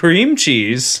cucumber and cream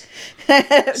cheese.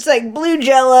 It's like blue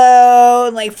Jell-O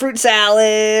and like fruit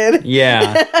salad.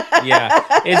 Yeah.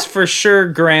 It's for sure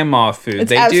grandma food.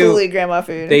 It's absolutely grandma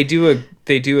food. They do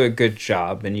a good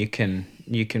job, and you can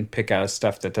pick out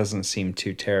stuff that doesn't seem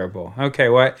too terrible. Okay,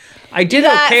 what I did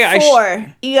okay.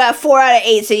 4. You got 4 out of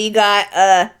 8, so you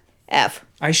got F.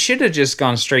 I should have just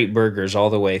gone straight burgers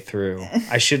all the way through.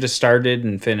 I should have started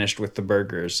and finished with the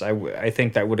burgers. I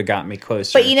think that would have got me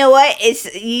closer. But you know what?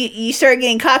 It's you started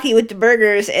getting cocky with the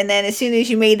burgers, and then as soon as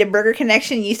you made the burger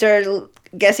connection, you started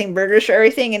guessing burgers for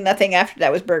everything, and nothing after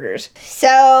that was burgers.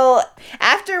 So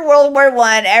after World War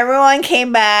I, everyone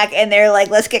came back, and they're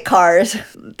like, let's get cars.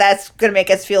 That's going to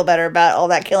make us feel better about all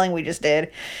that killing we just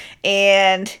did.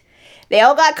 And they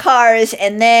all got cars,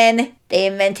 and then they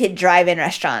invented drive-in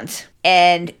restaurants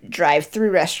and drive-through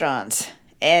restaurants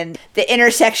and the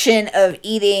intersection of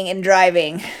eating and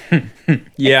driving.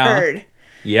 Yeah. Occurred.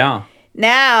 Yeah.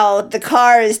 Now the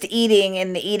car is the eating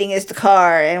and the eating is the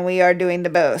car, and we are doing the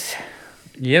both.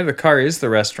 Yeah, the car is the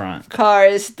restaurant. Car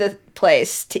is the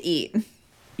place to eat.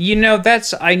 You know,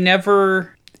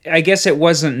 I guess it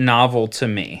wasn't novel to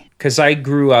me because I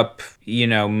grew up, you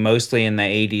know, mostly in the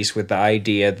 80s with the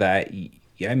idea that,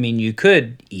 I mean, you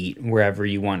could eat wherever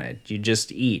you wanted. You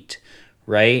just eat,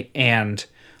 right? And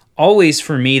always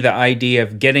for me, the idea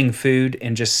of getting food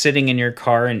and just sitting in your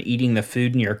car and eating the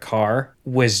food in your car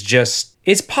was just,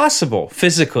 it's possible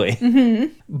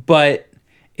physically, but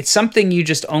it's something you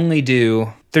just only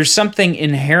do. There's something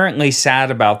inherently sad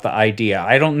about the idea.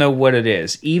 I don't know what it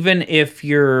is. Even if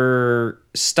you're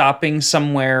stopping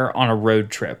somewhere on a road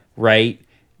trip, right?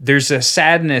 There's a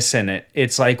sadness in it.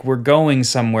 It's like we're going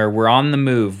somewhere. We're on the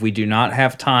move. We do not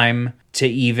have time to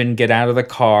even get out of the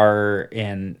car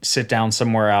and sit down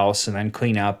somewhere else and then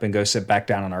clean up and go sit back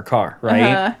down in our car,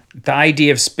 right? The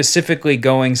idea of specifically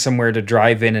going somewhere to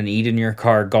drive in and eat in your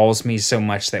car galls me so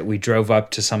much that we drove up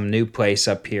to some new place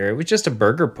up here. It was just a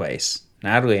burger place,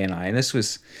 Natalie and I. And this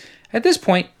was, at this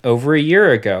point, over a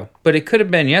year ago. But it could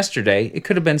have been yesterday. It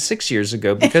could have been 6 years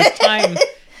ago because time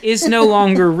is no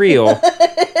longer real.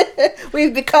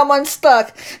 We've become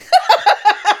unstuck.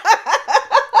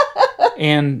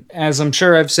 And as I'm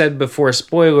sure I've said before,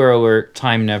 spoiler alert,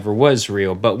 time never was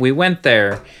real. But we went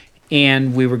there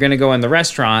and we were going to go in the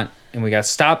restaurant and we got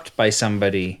stopped by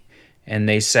somebody and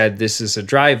they said, "This is a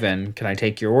drive-in. Can I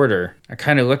take your order?" I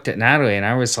kind of looked at Natalie and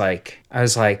I was like, I'm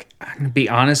going to be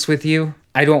honest with you.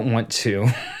 I don't want to.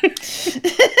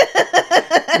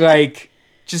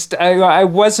 I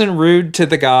wasn't rude to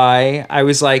the guy. I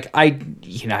was like, I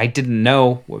didn't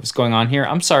know what was going on here.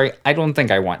 I'm sorry. I don't think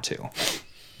I want to.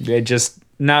 It just,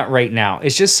 not right now.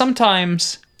 It's just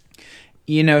sometimes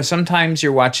you're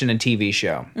watching a TV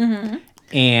show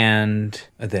and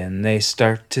then they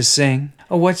start to sing.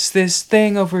 "Oh, what's this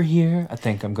thing over here? I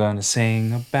think I'm going to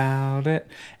sing about it."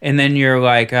 And then you're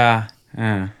like, I've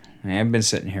been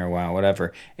sitting here a while,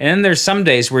 whatever. And then there's some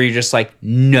days where you're just like,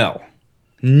 no.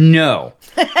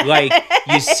 Like,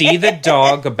 you see the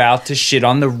dog about to shit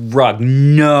on the rug.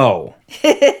 No.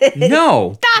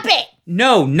 Stop it!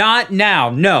 No, not now.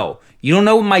 No. You don't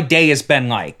know what my day has been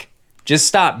like. Just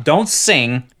stop. Don't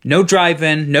sing. No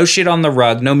drive-in. No shit on the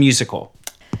rug. No musical.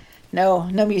 No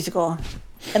musical.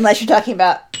 Unless you're talking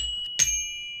about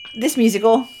this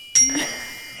musical.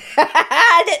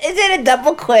 Is it a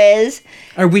double quiz?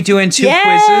 Are we doing two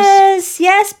quizzes?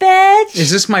 Yes, bitch.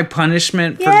 Is this my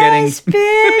punishment for getting... Yes,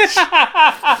 bitch.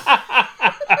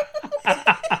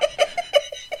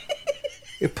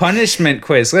 Punishment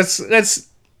quiz. Let's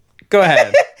go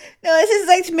ahead. No, this is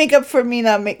like to make up for me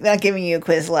not giving you a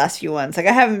quiz the last few ones. Like,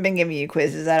 I haven't been giving you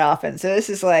quizzes that often, so this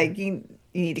is like you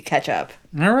need to catch up.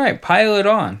 All right, pile it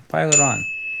on.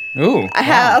 Ooh, I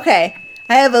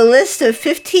have a list of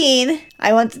 15.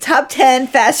 I want the top 10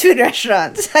 fast food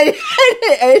restaurants. I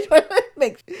just want to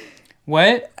make.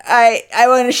 What? I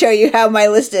want to show you how my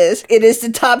list is. It is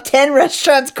the top 10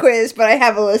 restaurants quiz, but I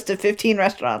have a list of 15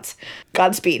 restaurants.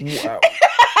 Godspeed. Wow.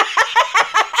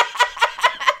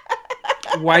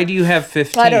 Why do you have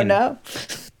 15? I don't know.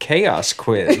 Chaos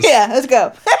quiz. Yeah, let's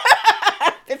go.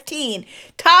 15.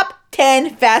 Top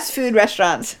 10 fast food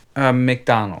restaurants.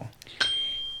 McDonald's.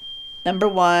 Number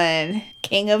 1.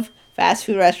 King of fast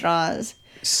food restaurants.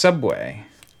 Subway.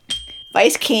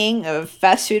 Vice King of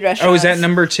fast food restaurants. Oh, is that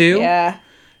number 2? Yeah.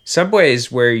 Subway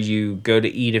is where you go to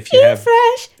eat if you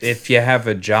have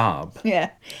a job.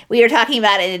 Yeah, we were talking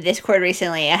about it in Discord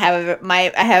recently. I have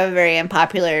a very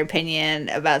unpopular opinion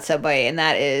about Subway, and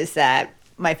that is that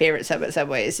my favorite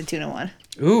Subway is the tuna one.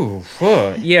 Ooh,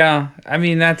 yeah. I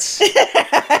mean, that's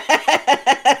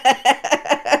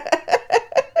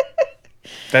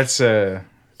that's a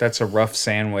rough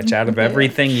sandwich. Out of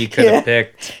everything you could have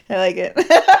picked, I like it.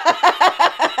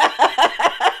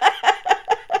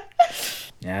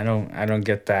 Yeah, I don't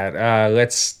get that.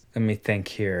 Let me think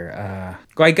here.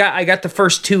 I got the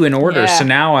first 2 in order, so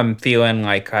now I'm feeling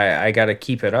like I got to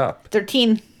keep it up.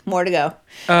 13 more to go.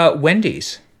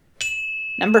 Wendy's.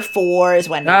 Number 4 is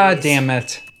Wendy's. Ah, damn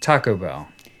it. Taco Bell.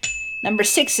 Number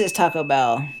 6 is Taco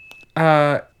Bell.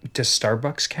 Does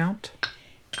Starbucks count?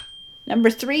 Number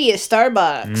 3 is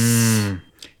Starbucks.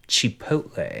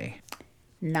 Chipotle.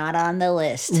 Not on the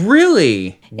list.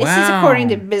 Really? This Wow. is according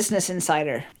to Business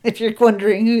Insider. If you're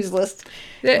wondering whose list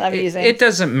I'm using. It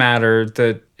doesn't matter.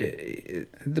 The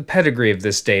pedigree of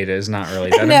this data is not really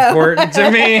that important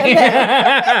to me.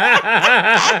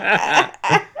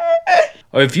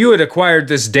 If you had acquired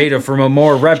this data from a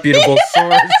more reputable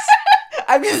source.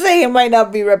 I'm just saying it might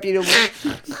not be reputable.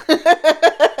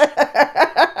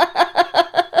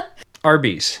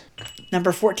 Arby's.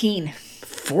 Number 14.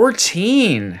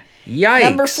 14. Yikes.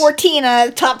 Number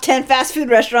 14 top 10 fast food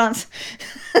restaurants.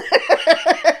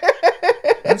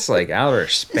 That's like outer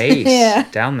space. Yeah.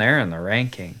 Down there in the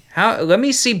ranking. Let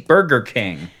me see Burger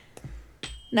King.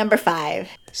 Number 5.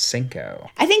 Cinco.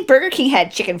 I think Burger King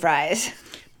had chicken fries.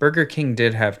 Burger King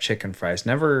did have chicken fries.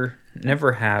 Never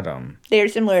had them. They're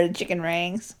similar to chicken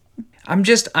rings. I'm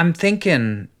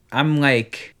thinking, I'm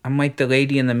like the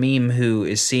lady in the meme who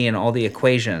is seeing all the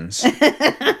equations.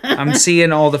 I'm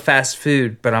seeing all the fast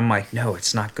food, but I'm like, no,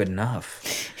 it's not good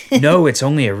enough. No, it's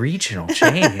only a regional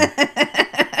chain.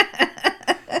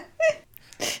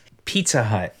 Pizza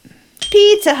Hut.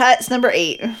 Pizza Hut's number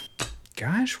 8.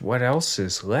 Gosh, what else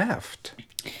is left?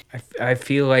 I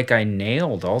feel like I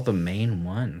nailed all the main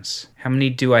ones. How many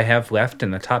do I have left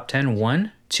in the top 10?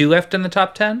 1? 2 left in the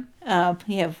top 10?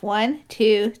 You have 1,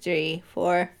 2, 3,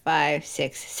 4, 5,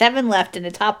 6, 7 left in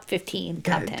the top 15,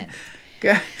 top 10.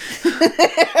 God.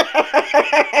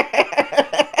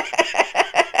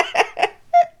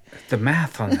 The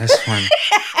math on this one.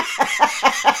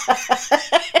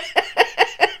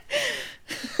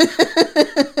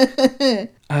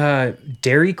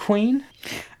 Dairy Queen?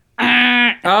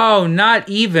 Oh, not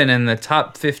even in the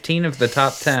top 15 of the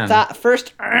top 10.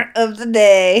 First of the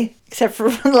day. Except for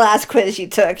the last quiz you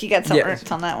took. You got some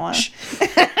on that one.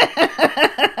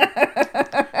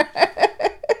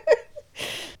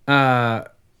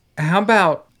 How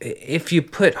about if you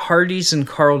put Hardee's and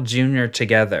Carl Jr.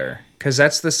 together? Because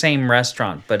that's the same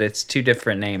restaurant, but it's 2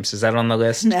 different names. Is that on the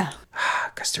list? No.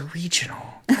 Because they're regional.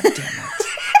 God damn it.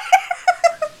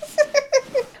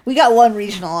 We got 1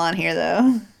 regional on here,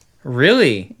 though.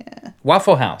 Really? Yeah.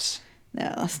 Waffle House.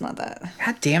 No, it's not that.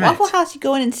 God damn it. Waffle House, you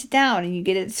go in and sit down and you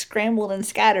get it scrambled and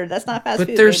scattered. That's not fast food,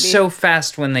 But they're baby. so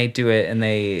fast when they do it, and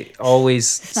they always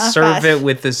serve fast. it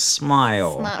with a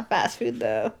smile. It's not fast food,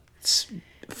 though. It's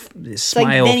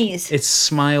like Benny's. It's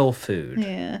smile food.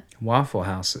 Yeah. Waffle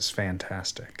House is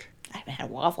fantastic. I haven't had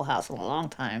Waffle House in a long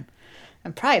time.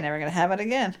 I'm probably never going to have it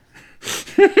again.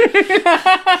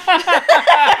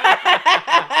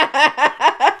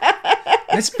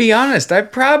 Let's be honest.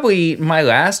 I'd probably eat my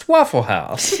last Waffle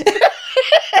House.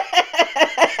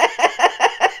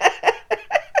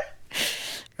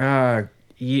 Yeah,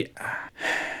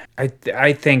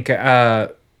 I think.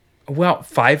 Well,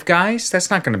 Five Guys.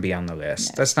 That's not going to be on the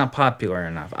list. No. That's not popular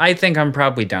enough. I think I'm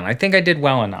probably done. I think I did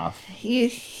well enough. You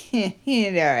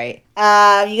did all right.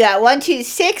 You got 1, 2,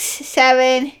 6,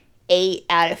 7, 8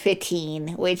 out of 15,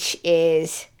 which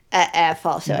is a F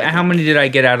also. How many did I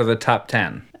get out of the top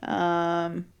 10?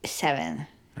 7.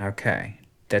 Okay.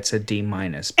 That's a D-,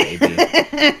 baby.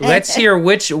 Let's hear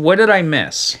what did I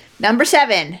miss? Number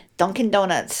 7, Dunkin'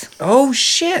 Donuts. Oh,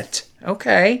 shit.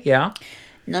 Okay, yeah.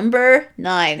 Number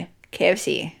 9,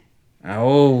 KFC.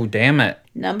 Oh, damn it.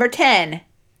 Number 10,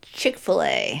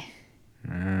 Chick-fil-A.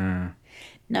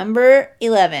 Number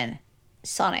 11,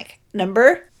 Sonic.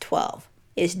 Number 12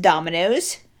 is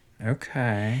Domino's.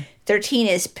 Okay. 13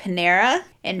 is Panera.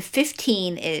 And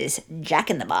 15 is Jack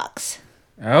in the Box.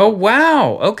 Oh,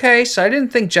 wow. Okay, so I didn't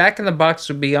think Jack in the Box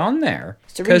would be on there.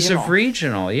 Because of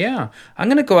regional, yeah. I'm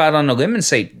going to go out on a limb and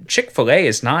say Chick-fil-A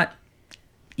is not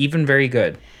even very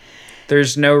good.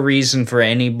 There's no reason for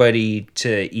anybody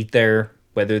to eat there,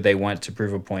 whether they want to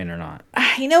prove a point or not.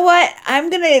 You know what? I'm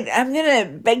gonna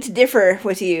beg to differ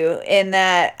with you in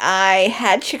that I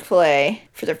had Chick-fil-A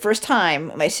for the first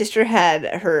time. My sister had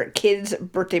her kid's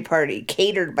birthday party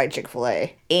catered by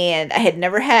Chick-fil-A, and I had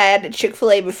never had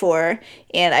Chick-fil-A before,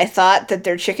 and I thought that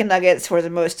their chicken nuggets were the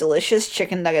most delicious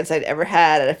chicken nuggets I'd ever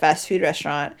had at a fast food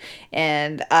restaurant,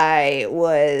 and I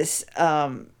was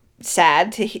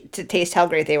sad to taste how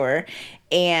great they were,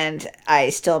 and I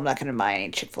still am not going to buy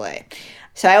any Chick-fil-A.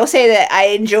 So I will say that I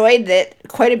enjoyed it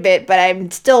quite a bit, but I'm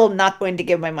still not going to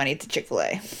give my money to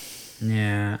Chick-fil-A.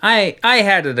 Yeah, I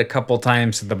had it a couple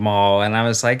times at the mall, and I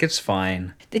was like, it's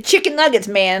fine. The chicken nuggets,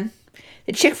 man.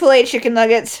 The Chick-fil-A chicken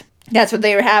nuggets, that's what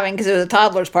they were having because it was a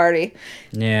toddler's party.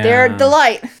 Yeah. They're a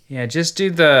delight. Yeah,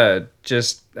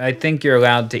 I think you're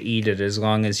allowed to eat it as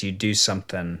long as you do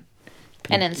something.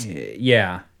 Penance.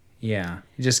 Yeah. You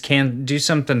just can't do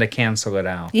something to cancel it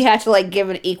out. You have to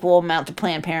give an equal amount to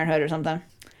Planned Parenthood or something.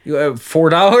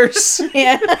 $4?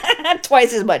 Yeah,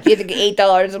 twice as much. You have to get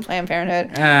 $8 to Planned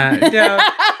Parenthood. No.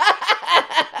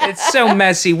 It's so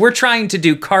messy. We're trying to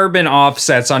do carbon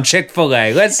offsets on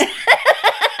Chick-fil-A.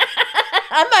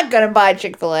 I'm not gonna buy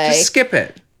Chick-fil-A. Just skip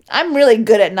it. I'm really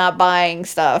good at not buying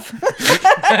stuff.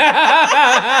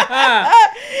 I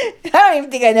don't even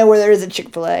think I know where there is a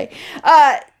Chick-fil-A.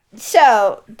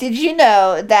 So, did you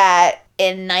know that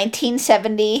in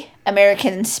 1970,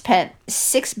 Americans spent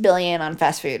 $6 billion on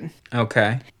fast food.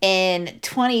 Okay. In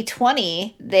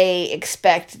 2020, they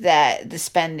expect that the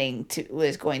spending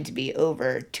was going to be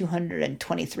over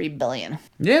 $223 billion.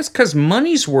 Yeah, it's because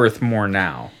money's worth more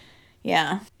now.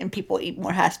 Yeah, and people eat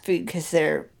more fast food because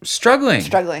they're Struggling.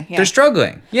 Yeah. They're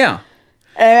struggling, yeah.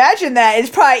 And I imagine that it's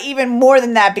probably even more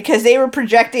than that because they were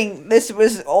projecting, this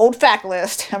was old fact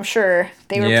list, I'm sure.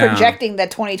 They were projecting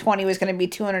that 2020 was going to be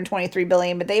 $223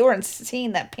 billion, but they weren't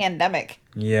seeing that pandemic.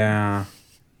 Yeah.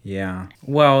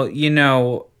 Well, in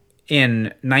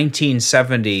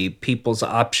 1970, people's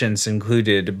options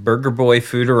included Burger Boy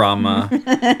Foodorama,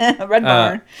 Red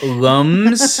Barn,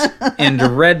 Lums, and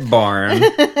Red Barn.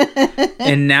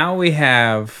 And now we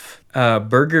have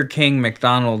Burger King,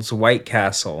 McDonald's, White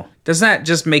Castle. Doesn't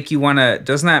that make you want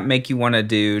to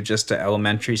do just an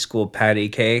elementary school patty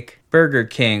cake? Burger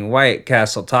King, White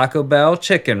Castle, Taco Bell,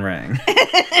 chicken ring.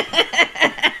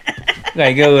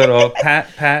 Like a little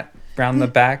pat around the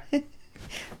back.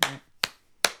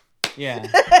 Yeah,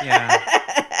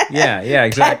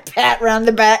 exactly. Pat round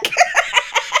the back.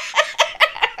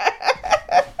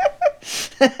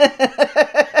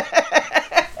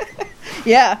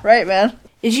 Yeah, right, man.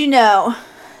 Did you know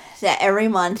that every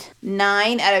month,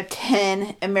 9 out of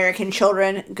 10 American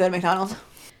children go to McDonald's?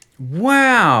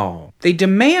 Wow. They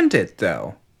demand it,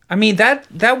 though. I mean,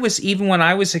 that was, even when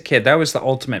I was a kid, that was the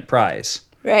ultimate prize.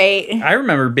 Right. I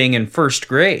remember being in first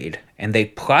grade, and they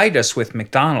plied us with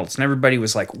McDonald's, and everybody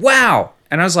was like, wow.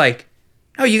 And I was like,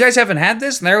 no, you guys haven't had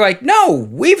this? And they're like, no,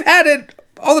 we've had it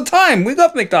all the time. We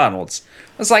love McDonald's.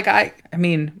 I was like, I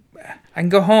mean, I can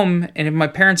go home, and if my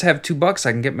parents have $2,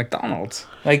 I can get McDonald's.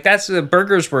 Like, the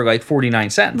burgers were like 49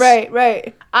 cents.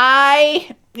 Right.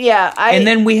 And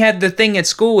then we had the thing at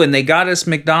school, and they got us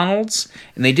McDonald's,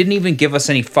 and they didn't even give us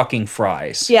any fucking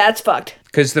fries. Yeah, that's fucked.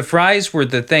 Because the fries were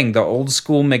the thing, the old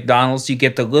school McDonald's, you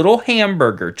get the little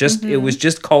hamburger. It was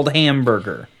just called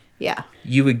hamburger. Yeah.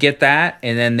 You would get that,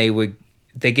 and then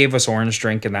they gave us orange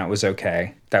drink, and that was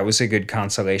okay. That was a good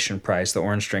consolation prize. The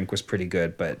orange drink was pretty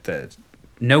good, but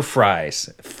no fries.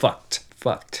 Fucked.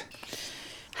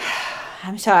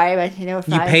 I'm sorry, but fries.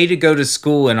 You pay to go to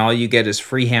school, and all you get is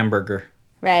free hamburger.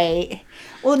 Right.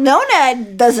 Well,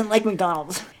 Nona doesn't like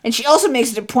McDonald's. And she also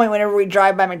makes it a point whenever we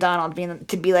drive by McDonald's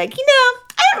to be like,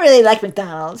 I don't really like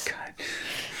McDonald's.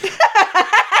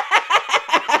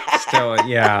 Still,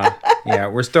 yeah.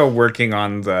 We're still working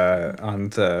on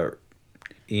the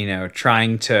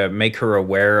trying to make her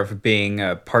aware of being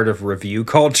a part of review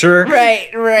culture. Right.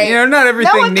 Not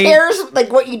everything. No one cares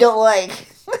like what you don't like.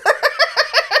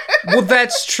 Well,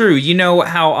 that's true. You know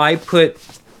how I put,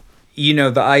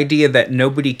 the idea that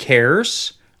nobody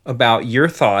cares about your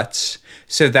thoughts.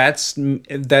 So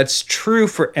that's true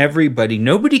for everybody.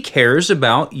 Nobody cares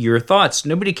about your thoughts.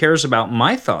 Nobody cares about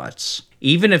my thoughts.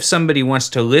 Even if somebody wants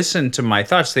to listen to my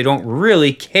thoughts, they don't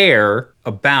really care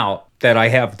about that I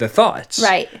have the thoughts.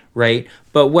 Right?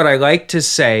 But what I like to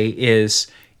say is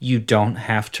you don't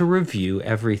have to review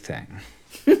everything.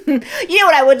 You know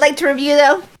what I would like to review,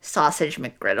 though? Sausage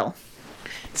McGriddle.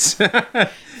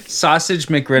 Sausage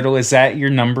McGriddle, is that your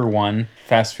number one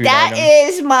fast food item? That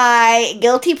is my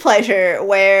guilty pleasure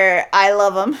where I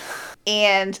love them.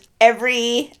 And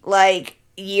every,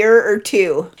 year or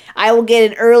two, I will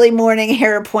get an early morning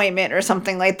hair appointment or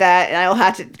something like that. And I will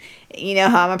have to,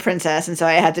 how I'm a princess. And so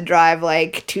I had to drive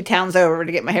 2 towns over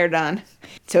to get my hair done.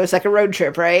 So it's like a road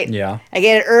trip, right? Yeah. I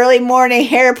get an early morning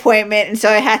hair appointment. And so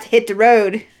I have to hit the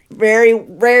road. Very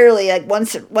rarely,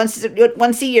 once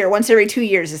a year, once every 2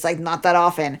 years. It's not that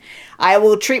often. I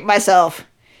will treat myself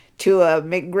to a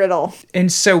McGriddle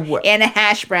and a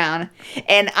hash brown,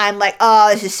 and I'm like,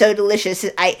 oh, this is so delicious.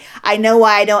 I know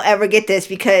why I don't ever get this,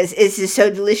 because this is so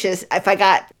delicious. If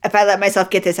I let myself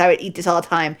get this, I would eat this all the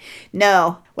time.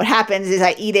 No, what happens is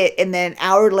I eat it, and then an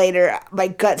hour later, my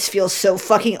guts feel so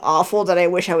fucking awful that I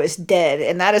wish I was dead,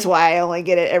 and that is why I only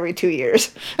get it every 2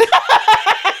 years.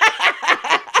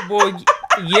 Well,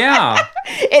 yeah.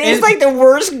 It is the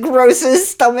worst,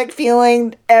 grossest stomach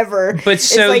feeling ever. But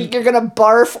so it's you're gonna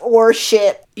barf or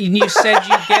shit. And you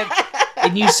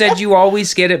said you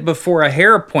always get it before a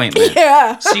hair appointment.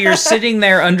 Yeah. So you're sitting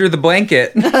there under the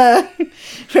blanket.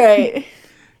 Right.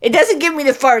 It doesn't give me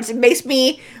the farts. It makes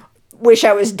me wish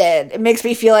I was dead. It makes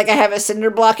me feel like I have a cinder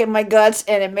block in my guts,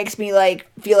 and it makes me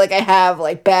feel like I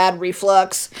have bad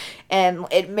reflux, and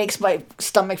it makes my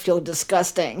stomach feel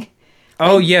disgusting.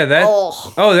 Oh, yeah,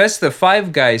 that's the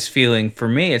Five Guys feeling for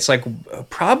me. It's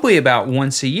probably about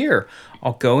once a year.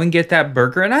 I'll go and get that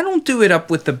burger, and I don't do it up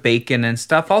with the bacon and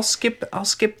stuff. I'll skip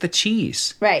the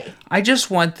cheese. Right. I just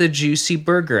want the juicy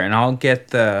burger, and I'll get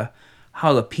the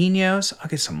jalapenos. I'll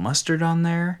get some mustard on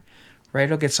there. Right,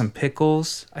 I'll get some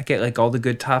pickles. I get like all the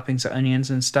good toppings of onions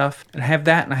and stuff. And I have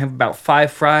that, and I have about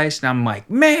 5 fries. And I'm like,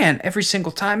 man, every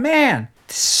single time, man,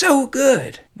 this is so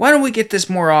good. Why don't we get this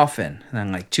more often? And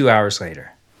then like 2 hours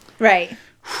later. Right.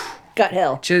 Gut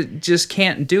hill. Just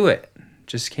can't do it.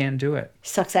 Just can't do it.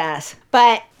 Sucks ass.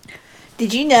 But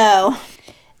did you know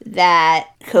that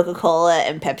Coca-Cola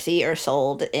and Pepsi are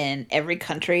sold in every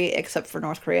country except for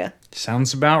North Korea?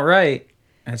 Sounds about right.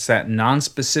 It's that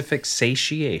non-specific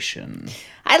satiation.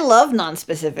 I love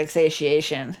non-specific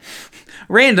satiation.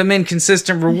 Random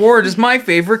inconsistent reward is my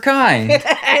favorite kind.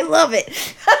 I love it.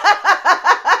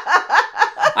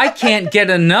 I can't get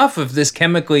enough of this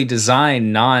chemically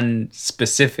designed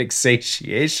non-specific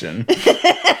satiation.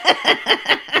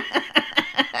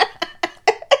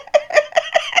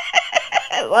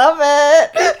 I love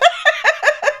it.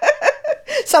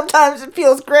 Sometimes it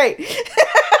feels great.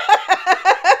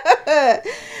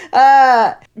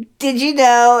 Did you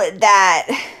know that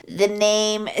the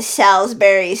name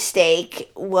Salisbury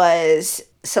steak was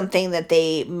something that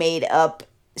they made up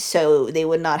so they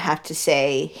would not have to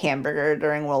say hamburger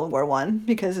during World War I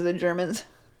because of the Germans?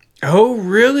 Oh,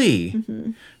 really?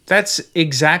 Mm-hmm. That's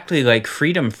exactly like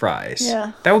freedom fries.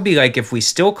 Yeah. That would be like if we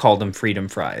still called them freedom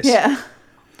fries. Yeah.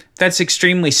 That's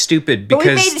extremely stupid because... But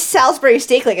we made Salisbury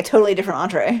steak like a totally different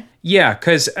entree. Yeah,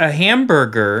 because a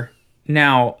hamburger...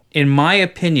 Now, in my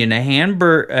opinion, a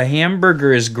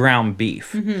hamburger is ground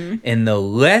beef. Mm-hmm. And the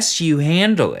less you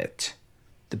handle it,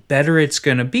 the better it's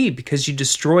going to be because you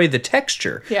destroy the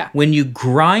texture. Yeah. When you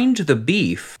grind the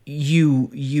beef, you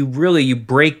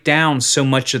break down so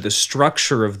much of the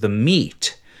structure of the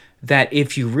meat that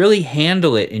if you really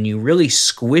handle it and you really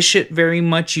squish it very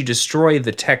much, you destroy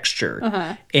the texture.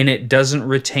 Uh-huh. And it doesn't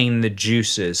retain the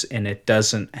juices and it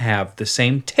doesn't have the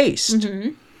same taste.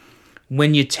 Mm-hmm.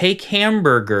 When you take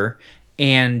hamburger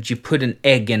and you put an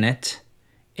egg in it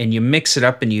and you mix it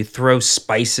up and you throw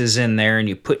spices in there and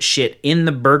you put shit in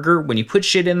the burger, when you put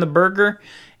shit in the burger,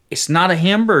 it's not a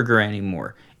hamburger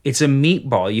anymore. It's a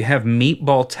meatball. You have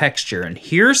meatball texture. And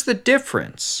here's the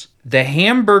difference. The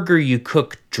hamburger you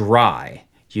cook dry.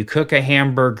 You cook a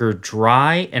hamburger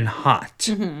dry and hot.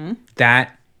 Mm-hmm.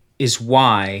 That is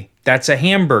why that's a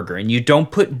hamburger. And you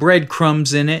don't put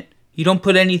breadcrumbs in it. You don't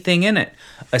put anything in it.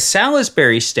 A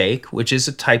Salisbury steak, which is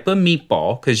a type of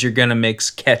meatball, because you're going to mix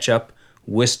ketchup,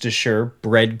 Worcestershire,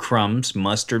 breadcrumbs,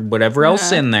 mustard, whatever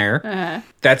else in there.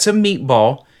 That's a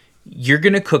meatball. You're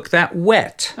going to cook that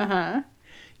wet.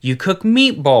 You cook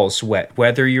meatballs wet,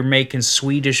 whether you're making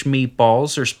Swedish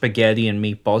meatballs or spaghetti and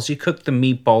meatballs. You cook the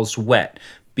meatballs wet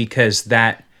because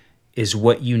that is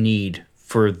what you need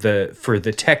for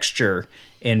the texture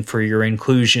and for your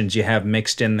inclusions you have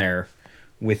mixed in there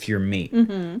with your meat.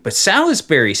 Mm-hmm. But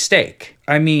Salisbury steak,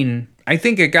 I mean, I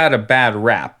think it got a bad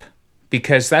rap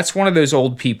because that's one of those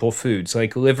old people foods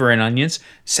like liver and onions.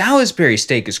 Salisbury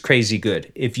steak is crazy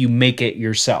good if you make it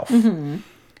yourself. Mm-hmm.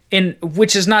 And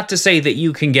which is not to say that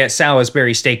you can get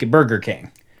Salisbury steak at Burger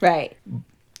King. Right.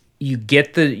 You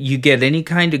get any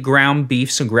kind of ground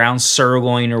beef, some ground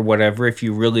sirloin or whatever if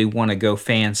you really want to go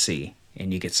fancy.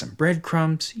 And you get some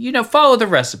breadcrumbs. Follow the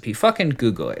recipe. Fucking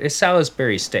Google it. It's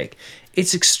Salisbury steak.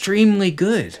 It's extremely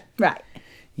good. Right.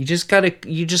 You just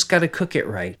gotta cook it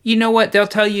right. You know what? They'll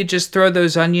tell you just throw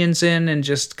those onions in and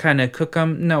just kind of cook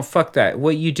them. No, fuck that.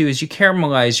 What you do is you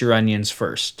caramelize your onions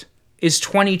first. It's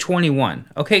 2021.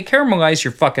 Okay, caramelize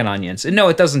your fucking onions. And no,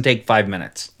 it doesn't take 5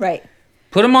 minutes. Right.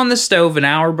 Put them on the stove an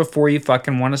hour before you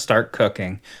fucking want to start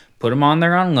cooking. Put them on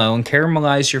there on low and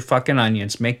caramelize your fucking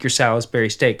onions. Make your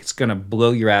Salisbury steak. It's going to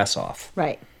blow your ass off.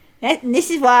 Right. And this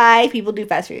is why people do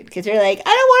fast food. Because they're like,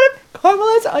 I don't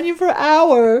want to caramelize onion for an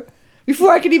hour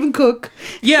before I can even cook.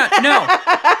 Yeah, no.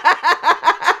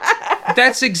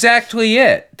 That's exactly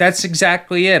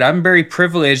it. I'm very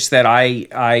privileged that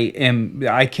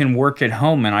I can work at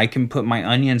home and I can put my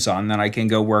onions on, then I can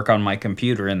go work on my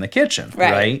computer in the kitchen.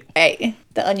 Right. Right.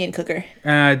 The onion cooker.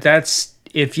 That's...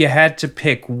 If you had to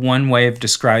pick one way of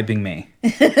describing me,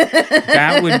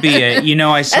 that would be it.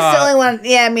 I saw... That's the only one.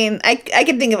 Yeah, I mean, I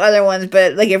can think of other ones,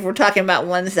 but like if we're talking about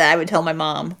ones that I would tell my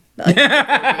mom.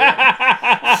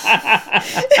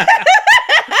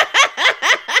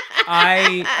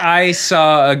 I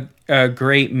saw a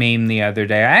great meme the other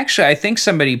day. I think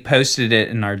somebody posted it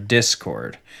in our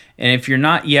Discord. And if you're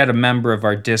not yet a member of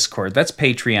our Discord, that's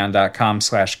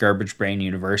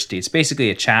patreon.com/garbagebrainuniversity. It's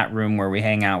basically a chat room where we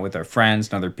hang out with our friends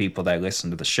and other people that listen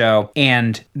to the show.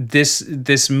 And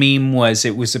this meme was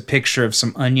a picture of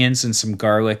some onions and some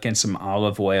garlic and some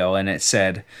olive oil. And it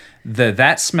said,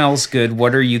 "That smells good.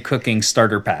 What are you cooking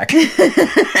starter pack?"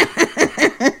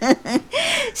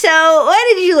 So, what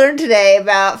did you learn today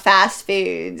about fast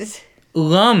foods?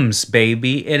 Lums,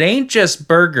 baby. It ain't just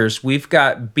burgers. We've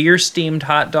got beer-steamed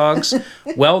hot dogs.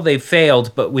 Well, they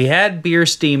failed, but we had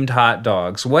beer-steamed hot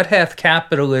dogs. What hath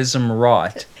capitalism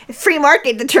wrought? Free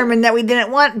market determined that we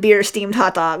didn't want beer-steamed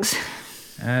hot dogs.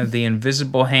 The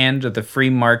invisible hand of the free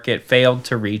market failed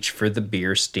to reach for the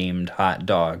beer-steamed hot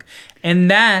dog. And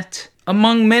that,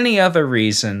 among many other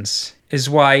reasons, is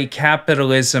why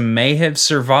capitalism may have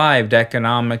survived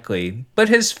economically, but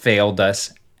has failed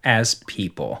us as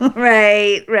people.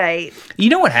 Right. You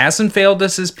know what hasn't failed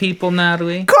us as people,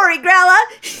 Natalie? Corey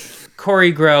Grella!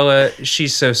 Corey Grella,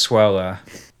 she's so swella.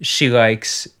 She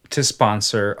likes to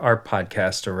sponsor our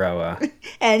podcast, Aroa.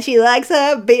 And she likes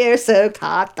a beer-soaked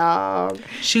hot dog.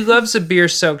 She loves a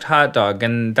beer-soaked hot dog,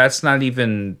 and that's not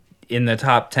even in the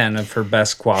top 10 of her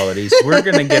best qualities. We're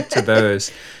going to get to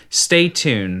those. Stay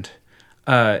tuned.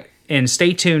 And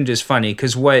stay tuned is funny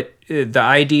because what the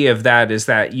idea of that is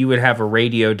that you would have a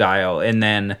radio dial, and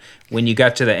then when you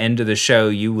got to the end of the show,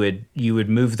 you would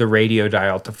move the radio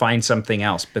dial to find something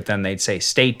else, but then they'd say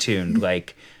stay tuned,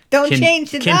 like don't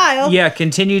change the dial. Yeah,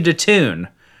 continue to tune.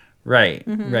 Right.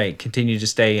 Continue to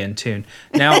stay in tune.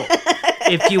 Now,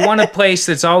 if you want a place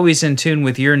that's always in tune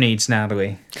with your needs,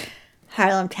 Natalie.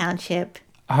 Harlem Township,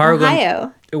 Harlem,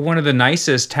 Ohio. One of the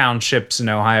nicest townships in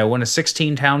Ohio. One of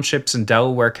 16 townships in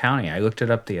Delaware County. I looked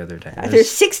it up the other day. There's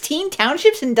 16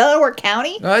 townships in Delaware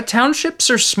County? Townships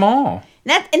are small.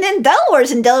 And then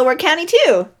Delaware's in Delaware County,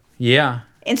 too. Yeah.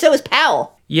 And so is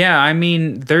Powell. Yeah, I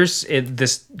mean, this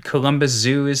Columbus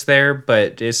Zoo is there,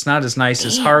 but it's not as nice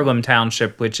as Harlem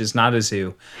Township, which is not a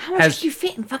zoo. How much could you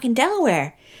fit in fucking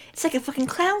Delaware? It's like a fucking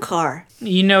clown car.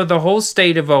 You know, the whole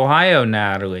state of Ohio,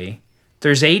 Natalie,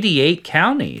 there's 88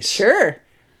 counties. Sure.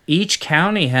 Each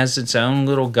county has its own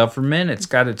little government. It's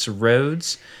got its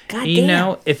roads. God You damn.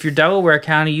 know, if you're Delaware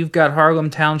County, you've got Harlem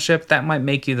Township. That might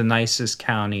make you the nicest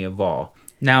county of all.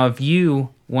 Now, if you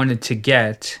wanted to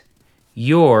get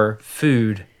your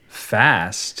food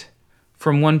fast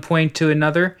from one point to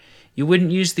another, you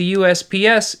wouldn't use the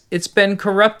USPS. It's been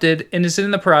corrupted and is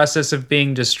in the process of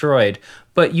being destroyed.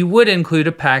 But you would include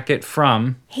a packet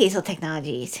from Hazel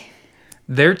Technologies.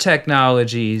 Their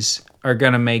technologies are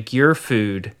going to make your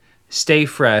food stay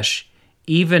fresh,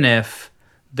 even if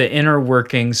the inner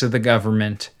workings of the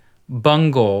government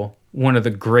bungle one of the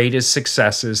greatest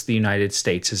successes the United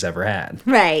States has ever had.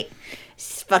 Right.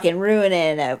 It's fucking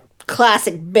ruining a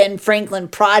classic Ben Franklin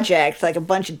project like a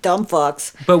bunch of dumb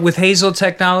fucks. But with Hazel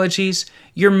Technologies,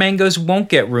 your mangoes won't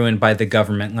get ruined by the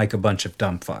government like a bunch of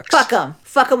dumb fucks. Fuck them.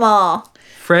 Fuck them all.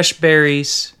 Fresh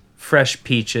berries, fresh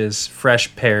peaches,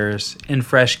 fresh pears, and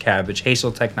fresh cabbage.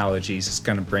 Hazel Technologies is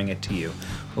going to bring it to you.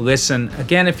 Listen,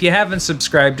 again, if you haven't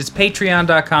subscribed, it's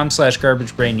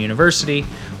patreon.com/garbagebrainuniversity.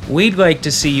 We'd like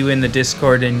to see you in the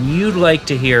Discord, and you'd like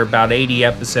to hear about 80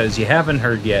 episodes you haven't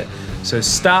heard yet. So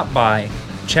stop by,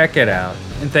 check it out,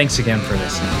 and thanks again for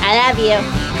listening. I love you.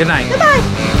 Good night. Goodbye.